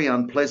 some very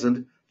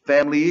unpleasant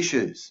family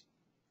issues.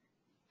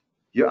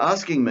 You're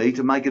asking me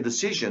to make a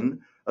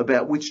decision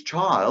about which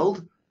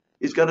child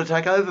is going to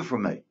take over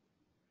from me.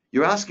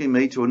 You're asking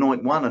me to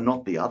anoint one and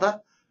not the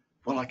other.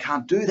 Well, I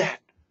can't do that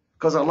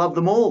because I love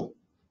them all.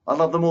 I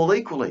love them all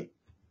equally.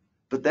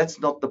 But that's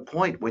not the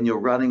point when you're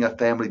running a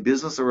family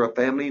business or a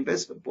family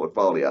investment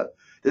portfolio.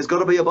 There's got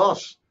to be a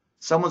boss.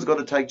 Someone's got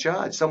to take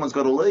charge. Someone's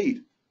got to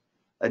lead.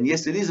 And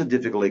yes, it is a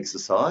difficult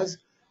exercise,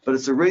 but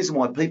it's the reason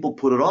why people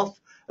put it off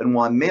and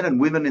why men and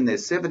women in their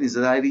 70s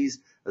and 80s,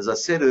 as I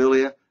said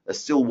earlier, are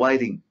still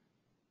waiting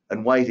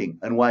and waiting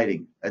and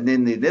waiting. And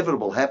then the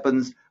inevitable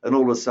happens, and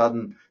all of a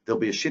sudden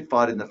there'll be a shit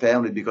fight in the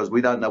family because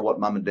we don't know what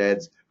mum and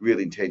dad's real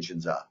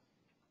intentions are.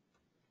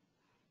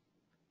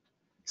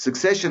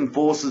 Succession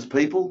forces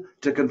people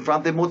to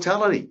confront their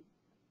mortality.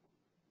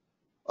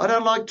 I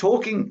don't like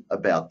talking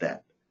about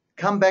that.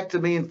 Come back to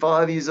me in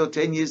 5 years or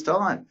 10 years'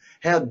 time.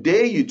 How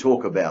dare you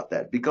talk about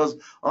that? Because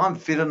I'm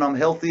fit and I'm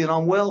healthy and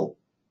I'm well.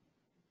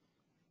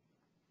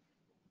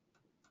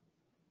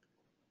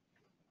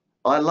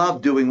 I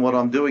love doing what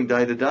I'm doing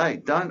day to day.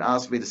 Don't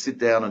ask me to sit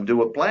down and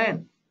do a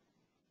plan.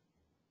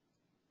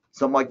 It's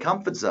not my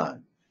comfort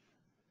zone.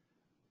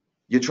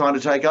 You're trying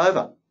to take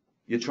over.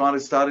 You're trying to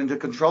starting to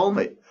control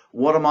me.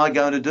 What am I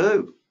going to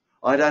do?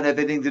 I don't have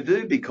anything to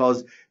do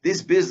because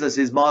this business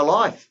is my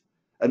life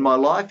and my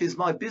life is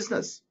my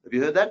business. Have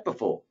you heard that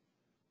before?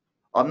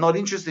 I'm not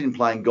interested in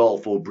playing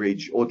golf or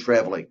bridge or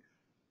traveling.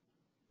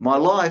 My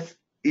life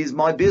is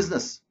my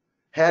business.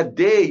 How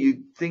dare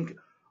you think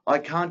I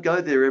can't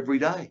go there every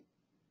day?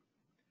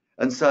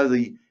 And so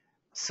the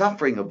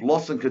suffering of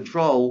loss and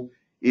control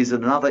is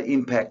another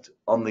impact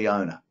on the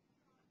owner.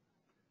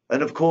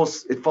 And of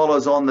course, it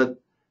follows on that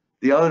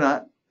the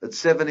owner at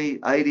 70,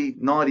 80,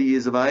 90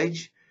 years of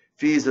age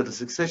fears that a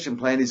succession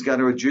plan is going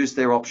to reduce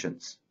their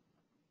options.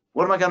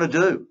 What am I going to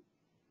do?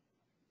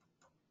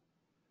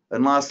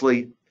 And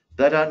lastly,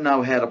 they don't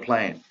know how to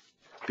plan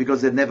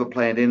because they've never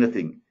planned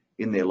anything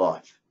in their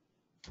life.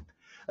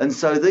 And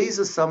so these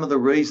are some of the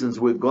reasons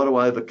we've got to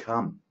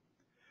overcome.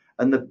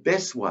 And the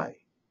best way,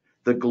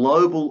 the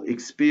global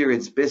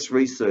experience, best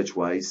research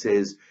way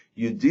says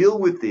you deal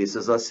with this,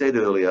 as I said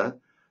earlier,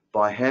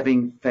 by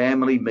having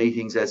family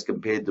meetings as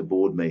compared to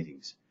board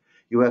meetings.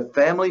 You have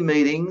family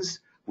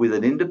meetings with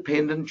an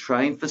independent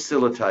trained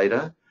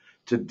facilitator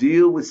to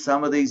deal with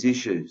some of these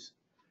issues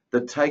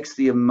that takes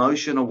the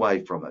emotion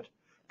away from it,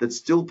 that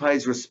still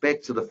pays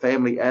respect to the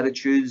family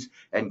attitudes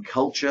and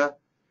culture,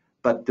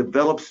 but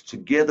develops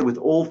together with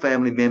all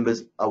family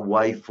members a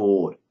way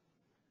forward.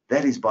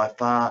 That is by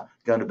far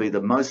going to be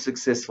the most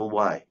successful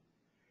way.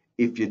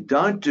 If you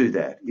don't do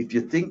that, if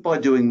you think by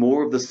doing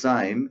more of the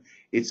same,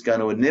 it's going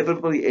to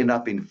inevitably end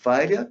up in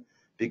failure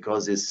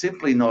because there's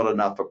simply not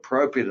enough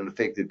appropriate and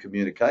effective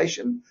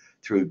communication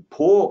through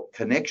poor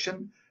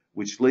connection,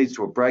 which leads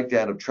to a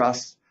breakdown of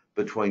trust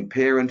between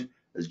parent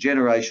as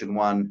generation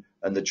 1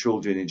 and the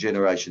children in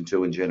generation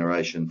 2 and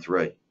generation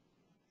 3.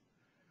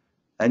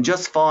 And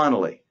just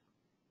finally,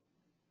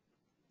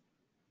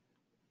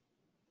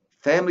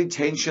 family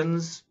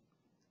tensions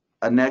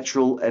are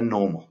natural and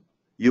normal.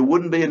 You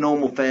wouldn't be a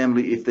normal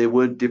family if there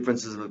weren't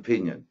differences of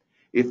opinion,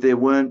 if there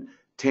weren't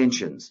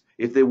tensions,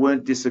 if there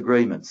weren't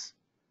disagreements.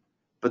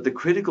 But the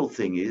critical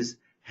thing is,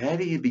 how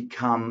do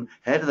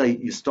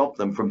you stop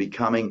them from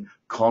becoming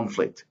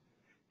conflict?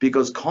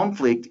 Because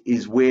conflict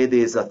is where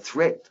there's a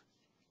threat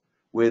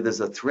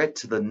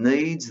to the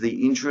needs,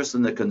 the interests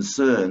and the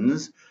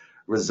concerns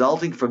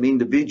resulting from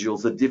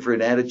individuals that differ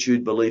in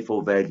attitude, belief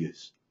or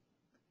values.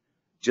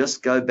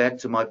 Just go back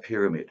to my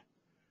pyramid.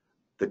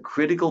 The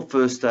critical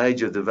first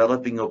stage of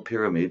developing your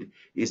pyramid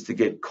is to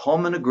get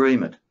common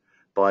agreement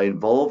by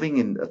involving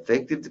in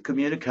effective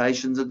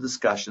communications and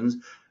discussions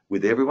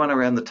with everyone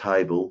around the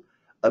table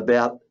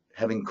about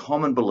having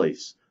common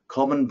beliefs,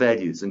 common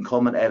values and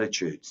common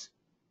attitudes.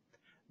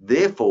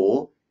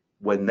 Therefore,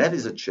 when that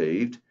is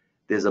achieved,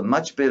 there's a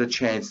much better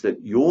chance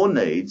that your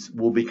needs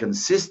will be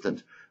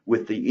consistent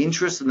with the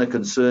interests and the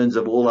concerns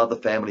of all other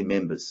family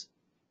members.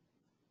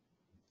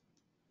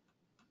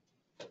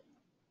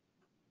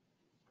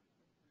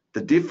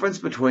 The difference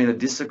between a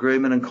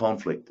disagreement and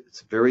conflict,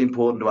 it's very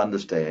important to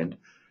understand,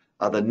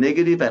 are the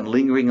negative and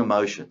lingering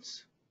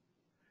emotions.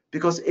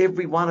 Because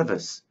every one of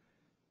us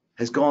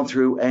has gone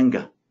through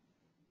anger,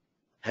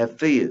 have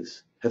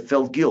fears, have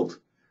felt guilt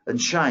and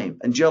shame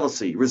and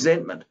jealousy,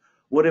 resentment,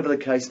 whatever the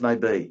case may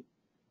be.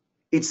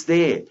 It's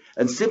there.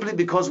 And simply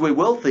because we're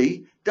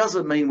wealthy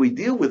doesn't mean we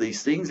deal with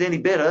these things any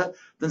better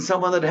than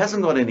someone that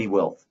hasn't got any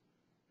wealth.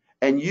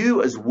 And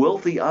you as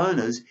wealthy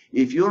owners,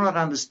 if you're not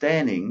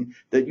understanding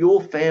that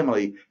your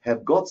family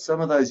have got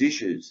some of those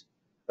issues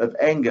of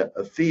anger,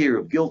 of fear,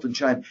 of guilt and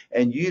shame,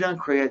 and you don't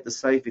create the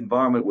safe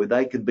environment where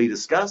they can be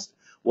discussed,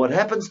 what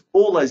happens?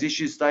 All those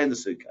issues stay in the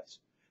suitcase.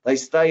 They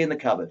stay in the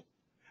cupboard.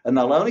 And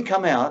they'll only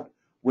come out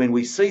when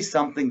we see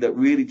something that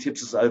really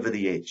tips us over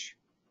the edge.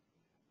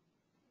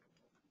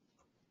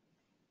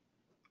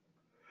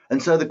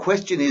 And so the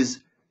question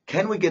is,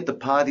 can we get the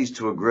parties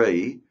to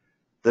agree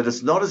that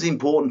it's not as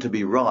important to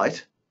be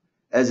right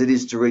as it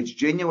is to reach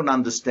genuine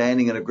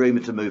understanding and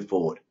agreement to move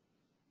forward?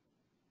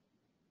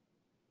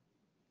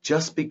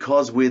 Just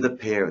because we're the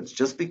parents,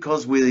 just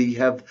because we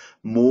have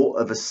more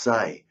of a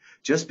say,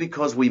 just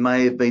because we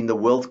may have been the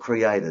wealth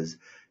creators,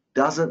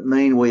 doesn't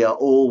mean we are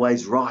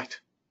always right.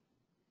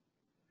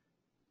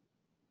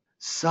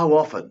 So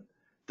often,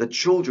 the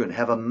children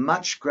have a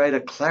much greater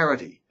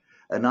clarity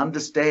and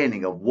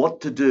understanding of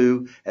what to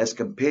do as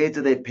compared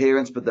to their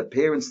parents, but the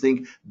parents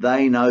think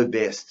they know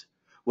best.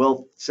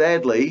 Well,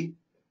 sadly,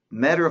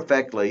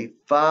 matter-of-factly,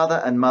 father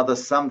and mother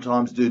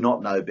sometimes do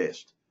not know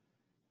best.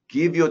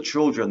 Give your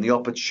children the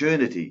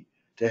opportunity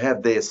to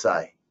have their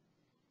say.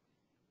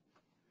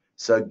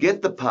 So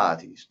get the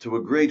parties to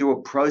agree to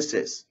a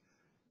process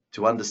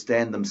to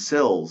understand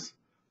themselves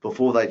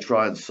before they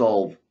try and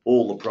solve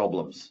all the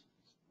problems.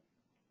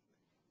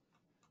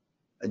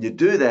 And you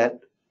do that,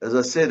 as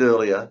I said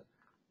earlier,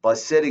 by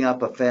setting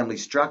up a family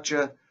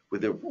structure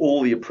with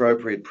all the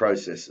appropriate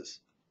processes.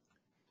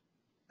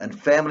 And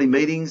family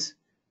meetings,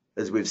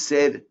 as we've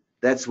said,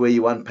 that's where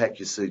you unpack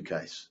your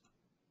suitcase.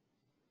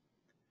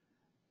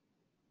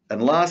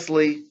 And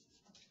lastly,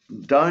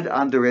 don't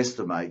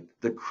underestimate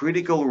the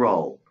critical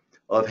role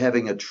of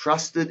having a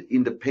trusted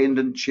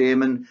independent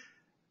chairman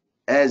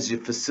as your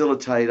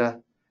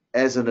facilitator,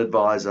 as an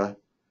advisor,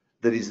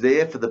 that is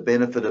there for the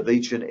benefit of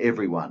each and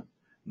everyone,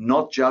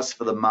 not just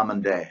for the mum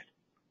and dad.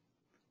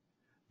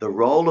 The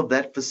role of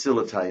that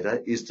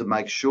facilitator is to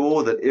make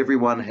sure that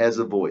everyone has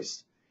a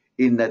voice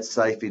in that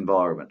safe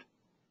environment.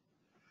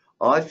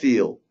 I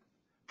feel,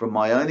 from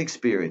my own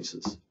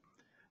experiences,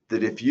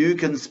 that if you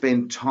can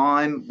spend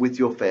time with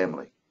your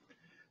family,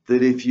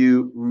 that if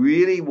you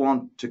really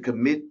want to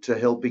commit to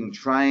helping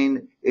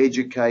train,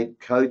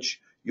 educate,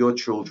 coach your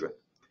children,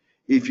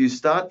 if you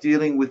start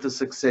dealing with the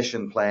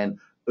succession plan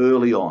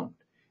early on,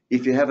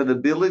 if you have an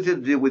ability to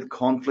deal with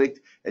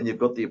conflict and you've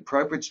got the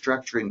appropriate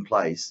structure in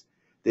place,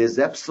 there's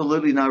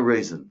absolutely no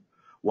reason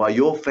why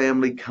your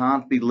family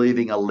can't be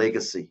leaving a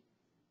legacy.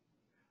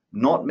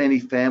 Not many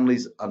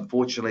families,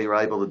 unfortunately, are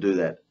able to do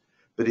that.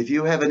 But if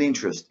you have an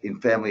interest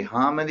in family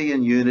harmony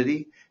and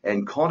unity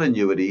and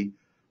continuity,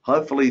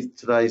 hopefully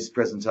today's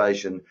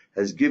presentation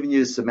has given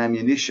you some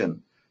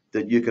ammunition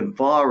that you can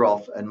fire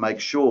off and make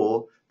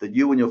sure that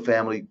you and your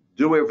family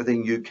do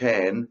everything you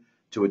can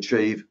to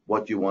achieve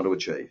what you want to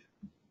achieve.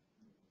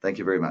 Thank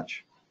you very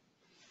much.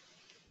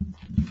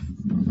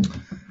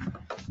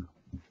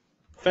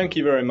 Thank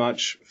you very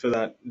much for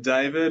that,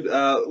 David.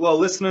 Well,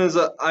 listeners,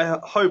 I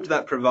hope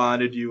that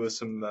provided you with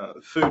some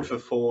food for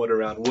thought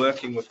around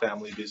working with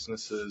family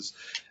businesses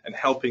and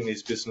helping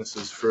these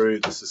businesses through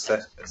the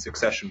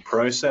succession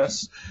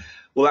process.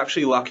 We're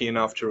actually lucky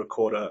enough to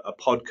record a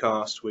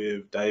podcast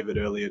with David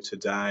earlier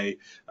today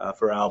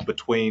for our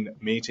Between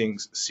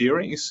Meetings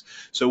series.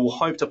 So we'll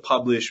hope to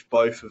publish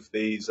both of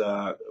these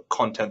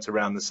contents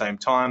around the same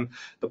time.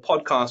 The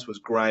podcast was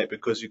great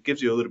because it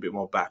gives you a little bit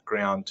more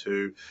background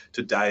to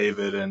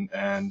David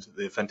and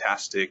the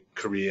fantastic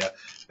career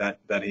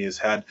that he has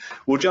had.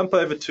 We'll jump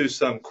over to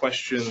some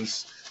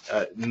questions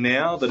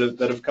now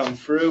that have come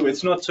through.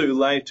 It's not too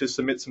late to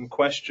submit some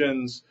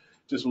questions.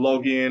 Just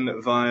log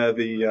in via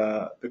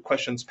the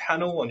questions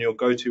panel on your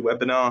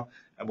GoToWebinar,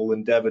 and we'll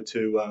endeavour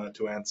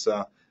to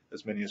answer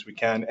as many as we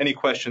can. Any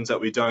questions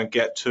that we don't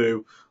get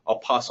to, I'll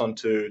pass on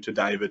to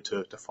David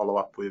to follow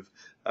up with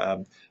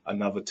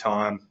another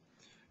time.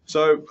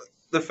 So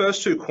the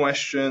first two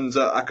questions,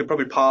 I could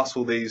probably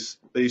parcel these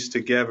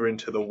together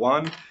into the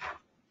one.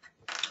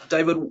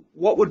 David,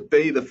 what would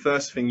be the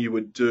first thing you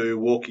would do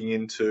walking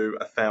into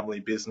a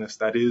family business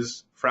that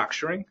is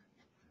fracturing?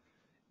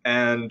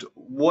 And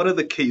what are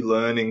the key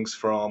learnings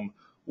from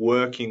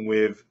working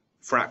with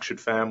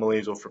fractured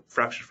families or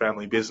fractured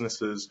family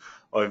businesses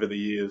over the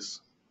years?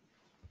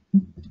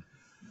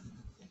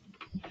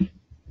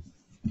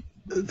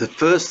 The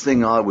first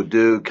thing I would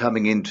do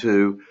coming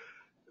into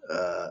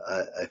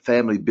a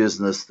family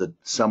business that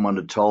someone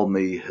had told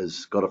me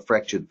has got a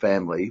fractured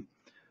family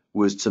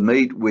was to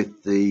meet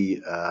with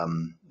the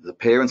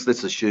parents.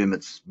 Let's assume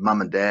it's mum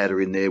and dad are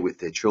in there with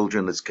their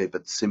children. Let's keep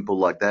it simple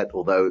like that,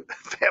 although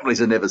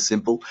families are never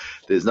simple.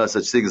 There's no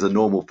such thing as a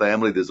normal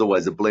family. There's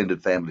always a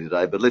blended family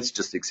today, but let's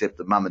just accept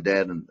the mum and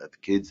dad and the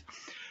kids.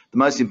 The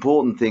most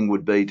important thing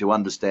would be to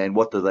understand,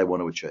 what do they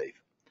want to achieve?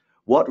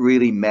 What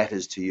really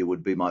matters to you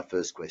would be my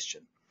first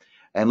question.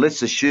 And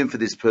let's assume for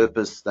this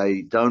purpose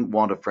they don't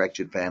want a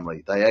fractured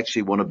family. They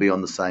actually want to be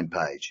on the same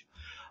page.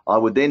 I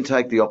would then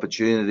take the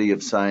opportunity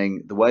of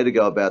saying the way to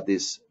go about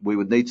this, we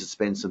would need to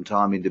spend some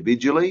time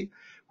individually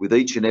with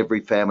each and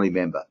every family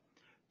member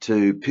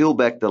to peel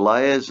back the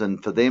layers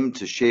and for them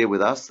to share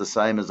with us, the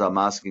same as I'm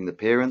asking the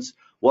parents,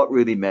 what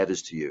really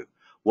matters to you?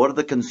 What are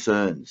the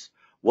concerns?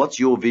 What's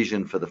your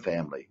vision for the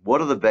family? What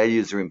are the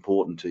values that are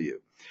important to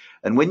you?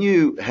 And when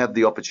you have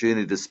the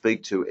opportunity to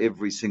speak to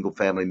every single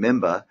family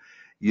member,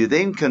 you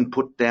then can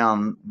put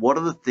down what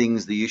are the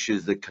things, the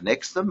issues that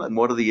connects them and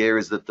what are the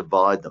areas that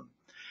divide them.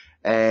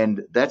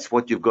 And that's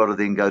what you've got to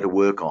then go to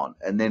work on.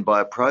 And then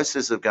by a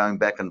process of going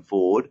back and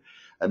forward,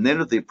 and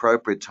then at the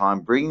appropriate time,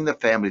 bringing the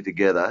family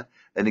together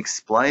and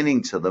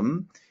explaining to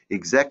them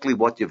exactly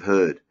what you've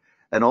heard.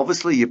 And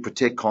obviously you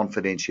protect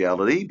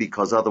confidentiality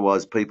because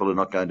otherwise people are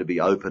not going to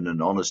be open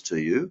and honest to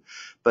you.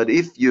 But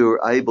if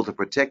you're able to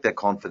protect that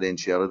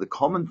confidentiality, the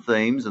common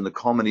themes and the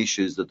common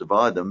issues that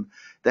divide them,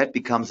 that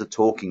becomes a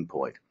talking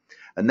point.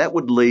 And that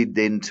would lead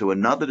then to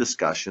another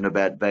discussion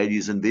about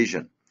values and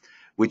vision,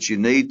 which you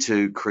need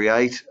to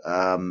create,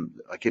 I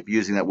keep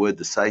using that word,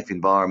 the safe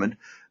environment,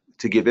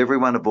 to give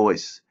everyone a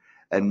voice.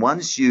 And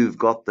once you've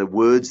got the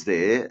words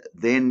there,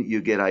 then you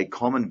get a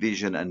common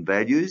vision and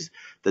values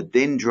that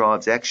then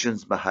drives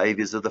actions,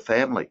 behaviours of the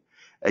family.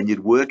 And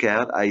you'd work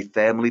out a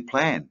family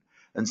plan.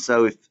 And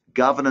so if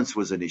governance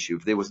was an issue,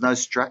 if there was no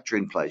structure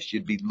in place,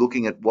 you'd be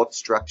looking at what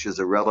structures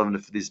are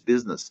relevant for this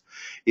business.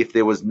 If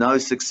there was no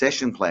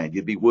succession plan,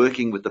 you'd be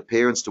working with the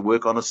parents to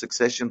work on a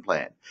succession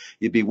plan.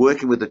 You'd be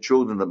working with the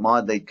children that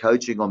might need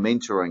coaching or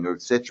mentoring or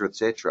et cetera, et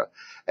cetera.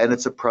 And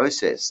it's a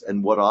process.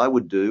 And what I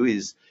would do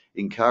is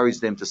encourage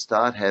them to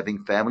start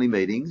having family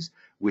meetings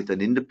with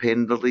an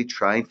independently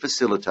trained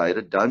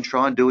facilitator. Don't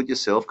try and do it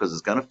yourself because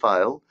it's going to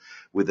fail.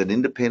 With an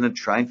independent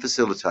trained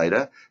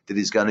facilitator that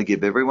is going to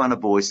give everyone a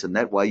voice, and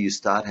that way you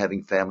start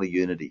having family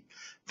unity.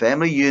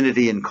 Family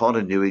unity and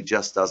continuity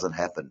just doesn't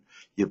happen.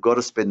 You've got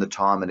to spend the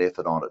time and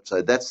effort on it.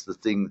 So that's the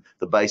thing,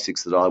 the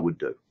basics that I would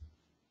do.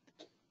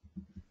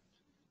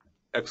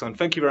 Excellent.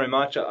 Thank you very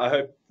much. I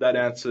hope that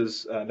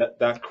answers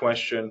that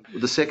question.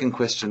 The second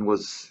question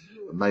was,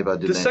 maybe I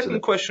didn't answer that. The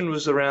second question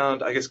was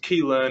around, I guess,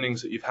 key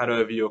learnings that you've had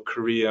over your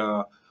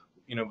career,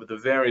 with the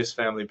various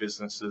family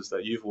businesses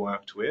that you've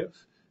worked with.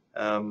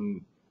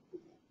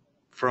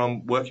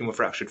 From working with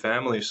fractured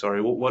families,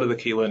 what are the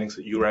key learnings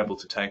that you were able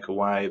to take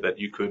away that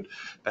you could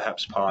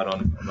perhaps part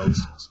on the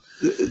listeners?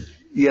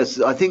 Yes,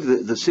 I think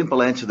the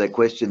simple answer to that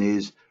question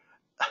is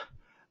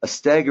a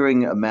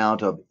staggering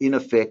amount of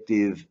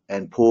ineffective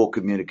and poor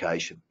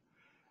communication.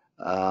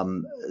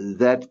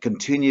 That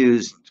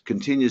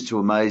continues to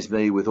amaze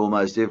me with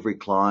almost every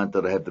client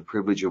that I have the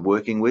privilege of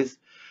working with.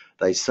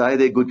 They say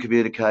they're good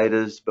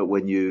communicators, but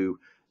when you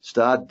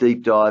start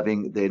deep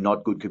diving, they're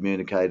not good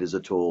communicators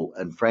at all.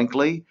 And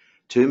frankly,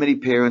 too many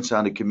parents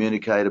only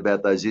communicate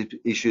about those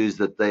issues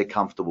that they're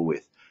comfortable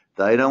with.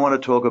 They don't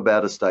want to talk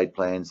about estate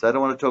plans. They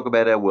don't want to talk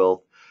about our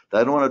wealth.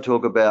 They don't want to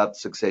talk about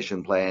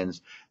succession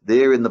plans.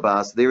 They're in the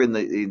basket. They're in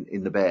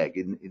the bag,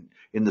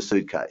 in the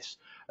suitcase.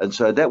 And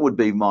so that would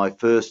be my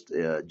first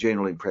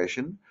general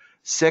impression.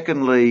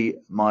 Secondly,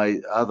 my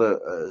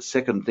other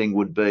second thing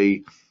would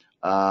be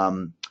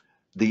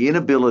the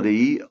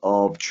inability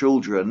of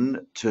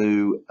children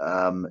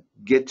to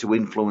get to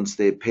influence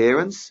their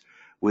parents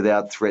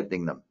without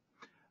threatening them.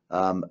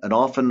 And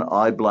often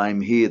I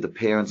blame here the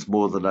parents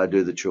more than I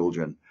do the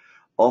children.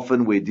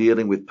 Often we're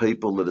dealing with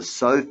people that are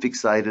so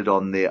fixated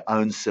on their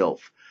own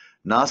self.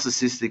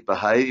 Narcissistic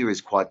behavior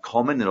is quite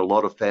common in a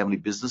lot of family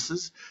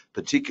businesses,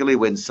 particularly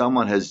when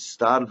someone has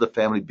started the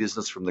family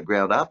business from the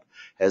ground up,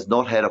 has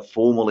not had a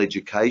formal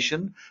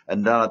education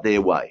and done it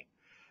their way.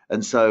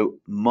 And so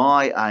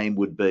my aim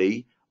would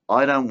be,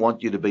 I don't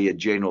want you to be a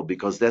general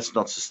because that's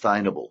not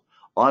sustainable.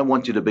 I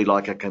want you to be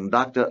like a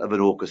conductor of an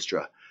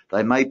orchestra.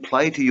 They may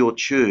play to your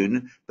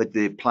tune, but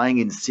they're playing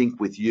in sync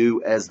with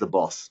you as the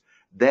boss.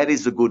 That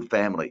is a good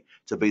family,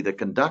 to be the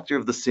conductor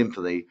of the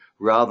symphony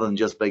rather than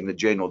just being the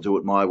general, do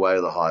it my way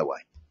or the highway.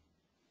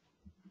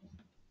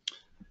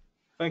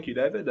 Thank you,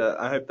 David.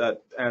 I hope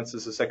that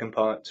answers the second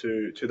part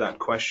to that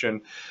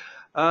question.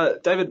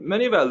 David,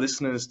 many of our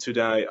listeners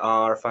today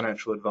are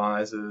financial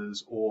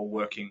advisors or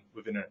working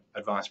within an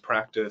advice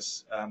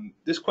practice.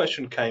 This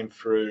question came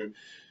through: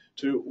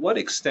 to what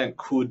extent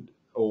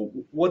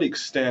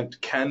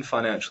can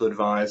financial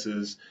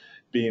advisors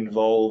be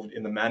involved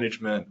in the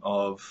management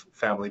of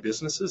family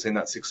businesses in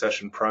that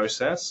succession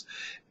process?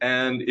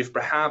 And if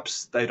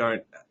perhaps they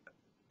don't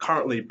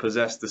currently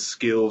possess the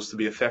skills to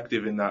be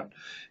effective in that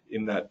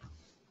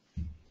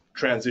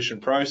transition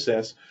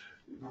process,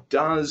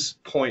 does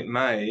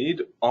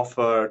Pointmade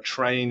offer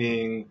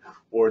training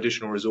or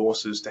additional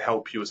resources to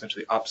help you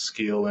essentially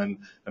upskill and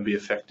be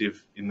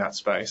effective in that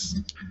space?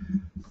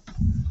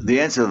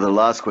 The answer to the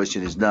last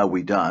question is no,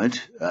 we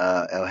don't.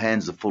 Our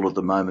hands are full at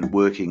the moment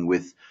working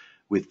with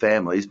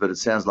families, but it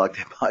sounds like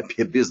there might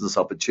be a business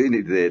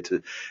opportunity there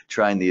to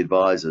train the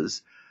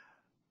advisors.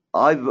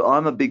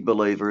 I'm a big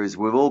believer is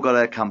we've all got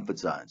our comfort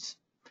zones.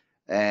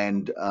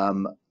 And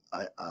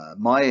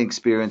my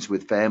experience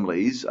with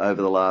families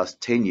over the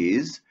last 10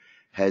 years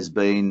has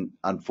been,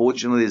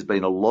 unfortunately, there's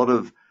been a lot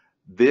of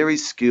very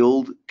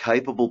skilled,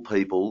 capable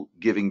people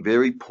giving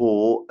very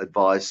poor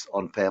advice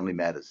on family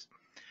matters.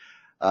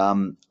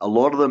 A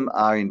lot of them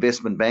are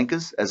investment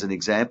bankers, as an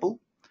example.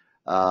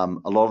 A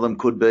lot of them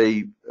could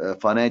be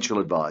financial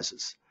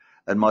advisors.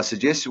 And my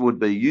suggestion would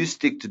be you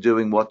stick to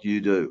doing what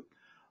you do.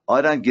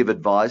 I don't give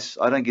advice.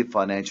 I don't give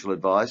financial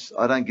advice.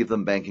 I don't give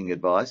them banking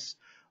advice.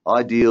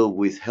 I deal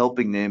with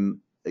helping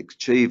them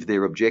achieve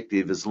their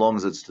objective, as long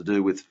as it's to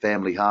do with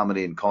family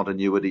harmony and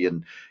continuity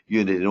and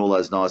unity and all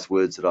those nice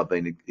words that I've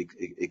been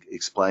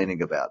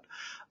explaining about.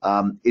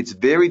 It's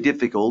very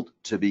difficult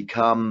to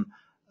become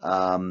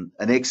an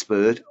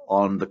expert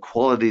on the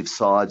qualitative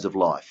sides of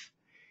life.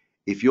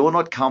 If you're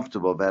not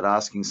comfortable about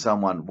asking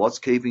someone what's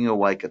keeping you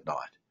awake at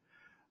night,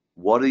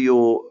 what are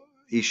your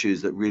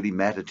issues that really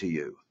matter to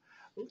you,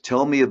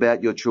 tell me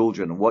about your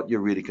children and what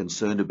you're really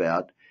concerned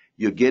about,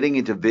 you're getting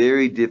into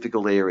very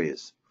difficult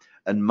areas.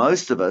 And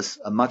most of us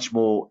are much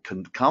more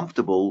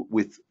comfortable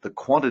with the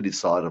quantitative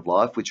side of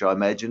life, which I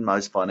imagine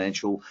most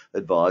financial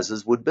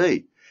advisors would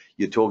be.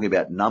 You're talking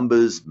about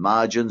numbers,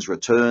 margins,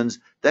 returns.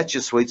 That's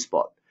your sweet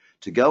spot.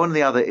 To go in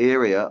the other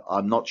area,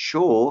 I'm not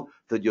sure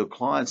that your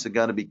clients are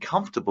going to be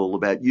comfortable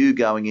about you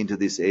going into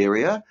this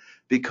area,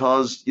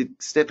 because you're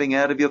stepping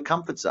out of your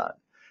comfort zone.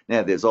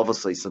 Now, there's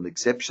obviously some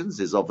exceptions.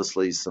 There's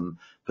obviously some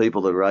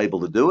people that are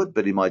able to do it.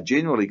 But in my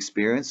general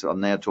experience, I'm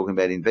now talking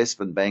about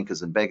investment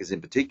bankers and bankers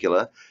in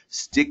particular,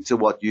 stick to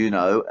what you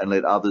know and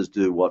let others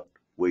do what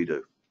we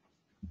do.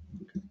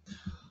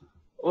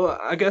 Well,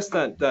 I guess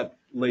that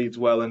leads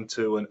well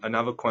into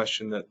another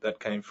question that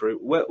came through.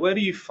 Where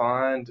do you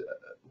find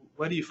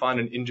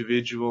an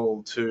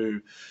individual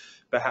to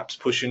perhaps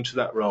push into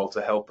that role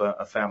to help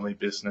a family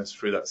business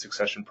through that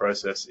succession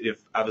process,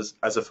 if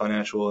as a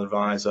financial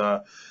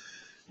advisor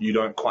you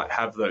don't quite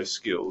have those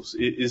skills?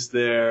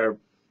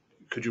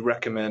 Could you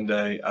recommend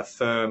a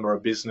firm or a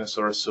business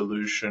or a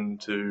solution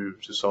to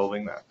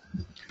solving that?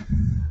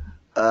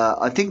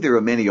 I think there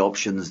are many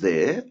options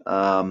there,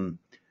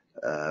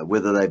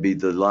 whether they be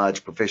the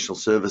large professional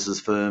services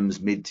firms,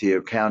 mid-tier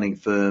accounting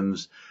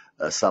firms,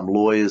 some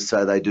lawyers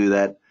say they do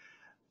that.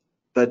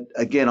 But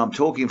again, I'm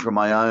talking from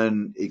my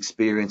own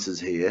experiences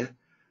here.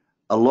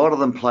 A lot of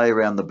them play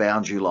around the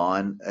boundary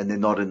line and they're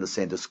not in the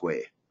centre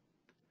square.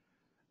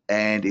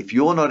 And if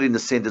you're not in the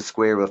centre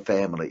square of a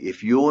family,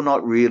 if you're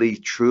not really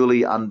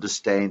truly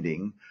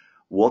understanding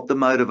what the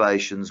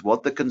motivations,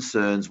 what the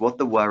concerns, what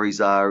the worries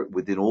are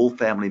within all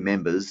family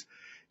members,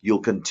 you'll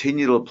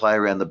continue to play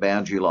around the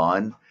boundary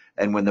line.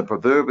 And when the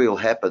proverbial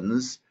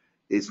happens,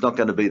 it's not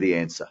going to be the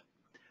answer.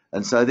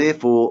 And so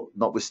therefore,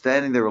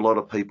 notwithstanding there are a lot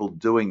of people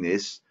doing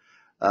this,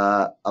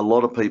 a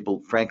lot of people,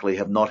 frankly,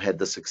 have not had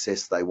the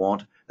success they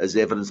want, as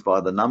evidenced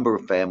by the number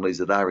of families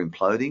that are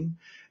imploding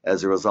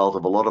as a result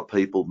of a lot of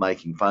people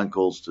making phone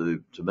calls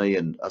to me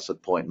and us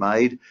at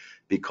Pointmade,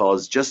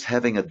 because just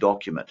having a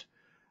document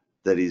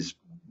that is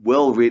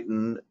well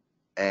written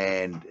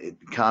and it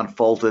can't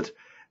fault it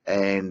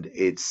and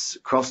it's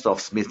crossed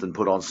off Smith and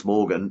put on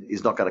Smorgon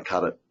is not going to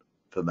cut it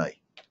for me.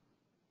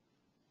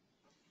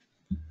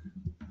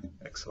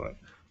 Excellent.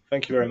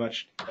 Thank you very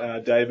much,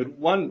 David.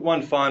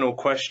 One final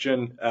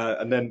question,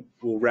 and then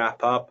we'll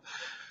wrap up.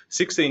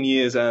 16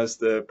 years as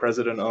the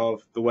president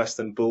of the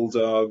Western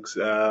Bulldogs.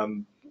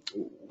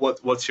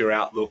 What's your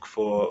outlook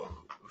for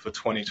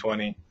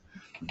 2020?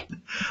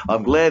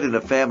 I'm glad in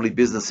a family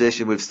business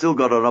session we've still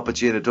got an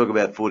opportunity to talk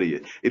about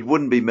footy. It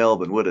wouldn't be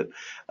Melbourne, would it?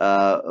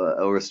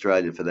 Or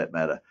Australia for that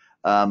matter.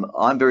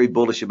 I'm very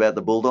bullish about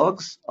the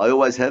Bulldogs. I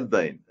always have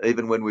been.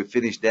 Even when we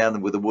finished down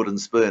with a wooden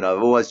spoon,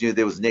 I've always knew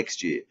there was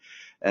next year.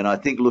 And I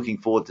think looking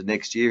forward to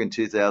next year in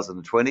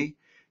 2020,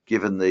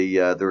 given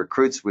the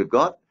recruits we've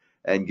got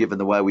and given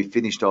the way we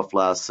finished off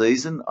last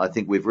season, I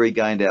think we've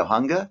regained our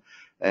hunger.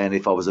 And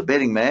if I was a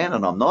betting man,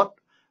 and I'm not,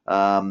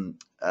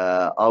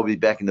 I'll be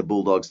backing the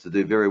Bulldogs to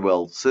do very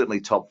well, certainly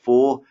top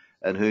 4,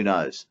 and who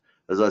knows.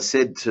 As I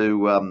said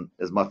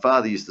as my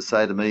father used to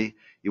say to me,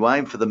 you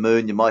aim for the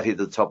moon, you might hit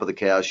the top of the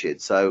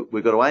cowshed. So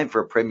we've got to aim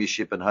for a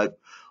premiership and hope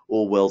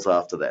all well's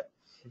after that.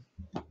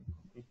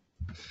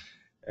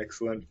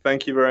 Excellent.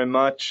 Thank you very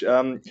much.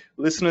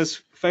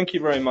 Listeners, thank you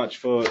very much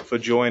for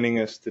joining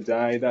us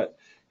today. That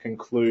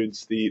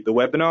concludes the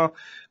webinar.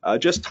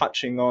 Just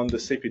touching on the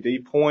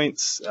CPD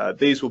points,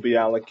 these will be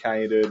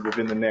allocated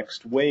within the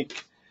next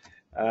week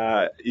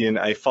in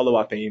a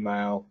follow-up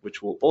email,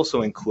 which will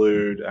also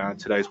include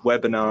today's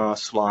webinar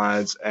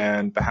slides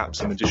and perhaps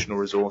some additional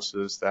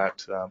resources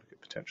that we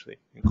could potentially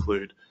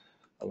include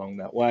along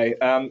that way.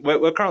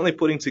 We're currently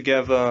putting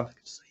together...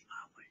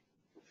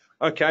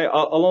 Okay,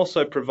 I'll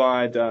also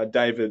provide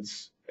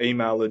David's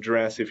email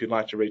address if you'd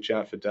like to reach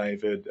out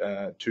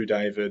to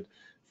David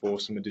for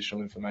some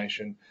additional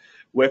information.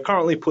 We're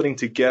currently putting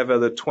together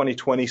the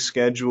 2020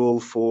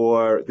 schedule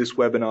for this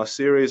webinar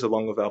series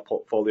along with our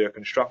portfolio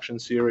construction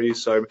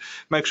series. So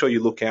make sure you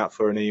look out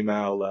for an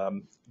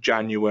email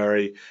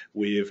January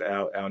with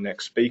our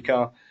next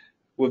speaker.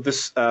 With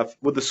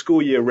the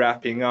school year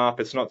wrapping up,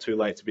 it's not too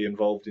late to be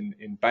involved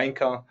in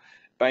Banker.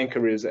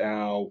 Banker is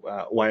our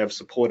way of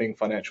supporting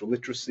financial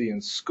literacy in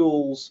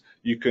schools.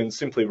 You can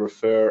simply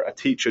refer a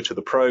teacher to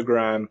the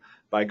program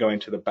by going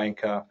to the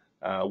Banker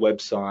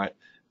website.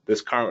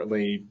 There's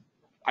currently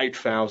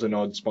 8,000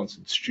 odd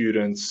sponsored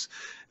students.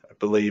 I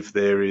believe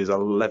there is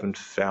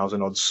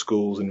 11,000 odd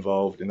schools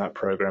involved in that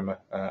program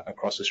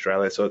across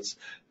Australia. So it's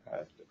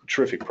a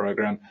terrific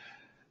program.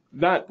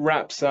 That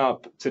wraps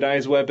up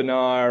today's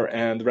webinar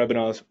and the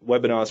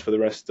webinars for the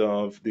rest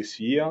of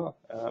this year.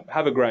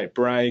 Have a great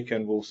break,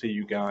 and we'll see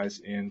you guys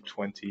in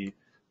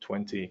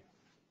 2020.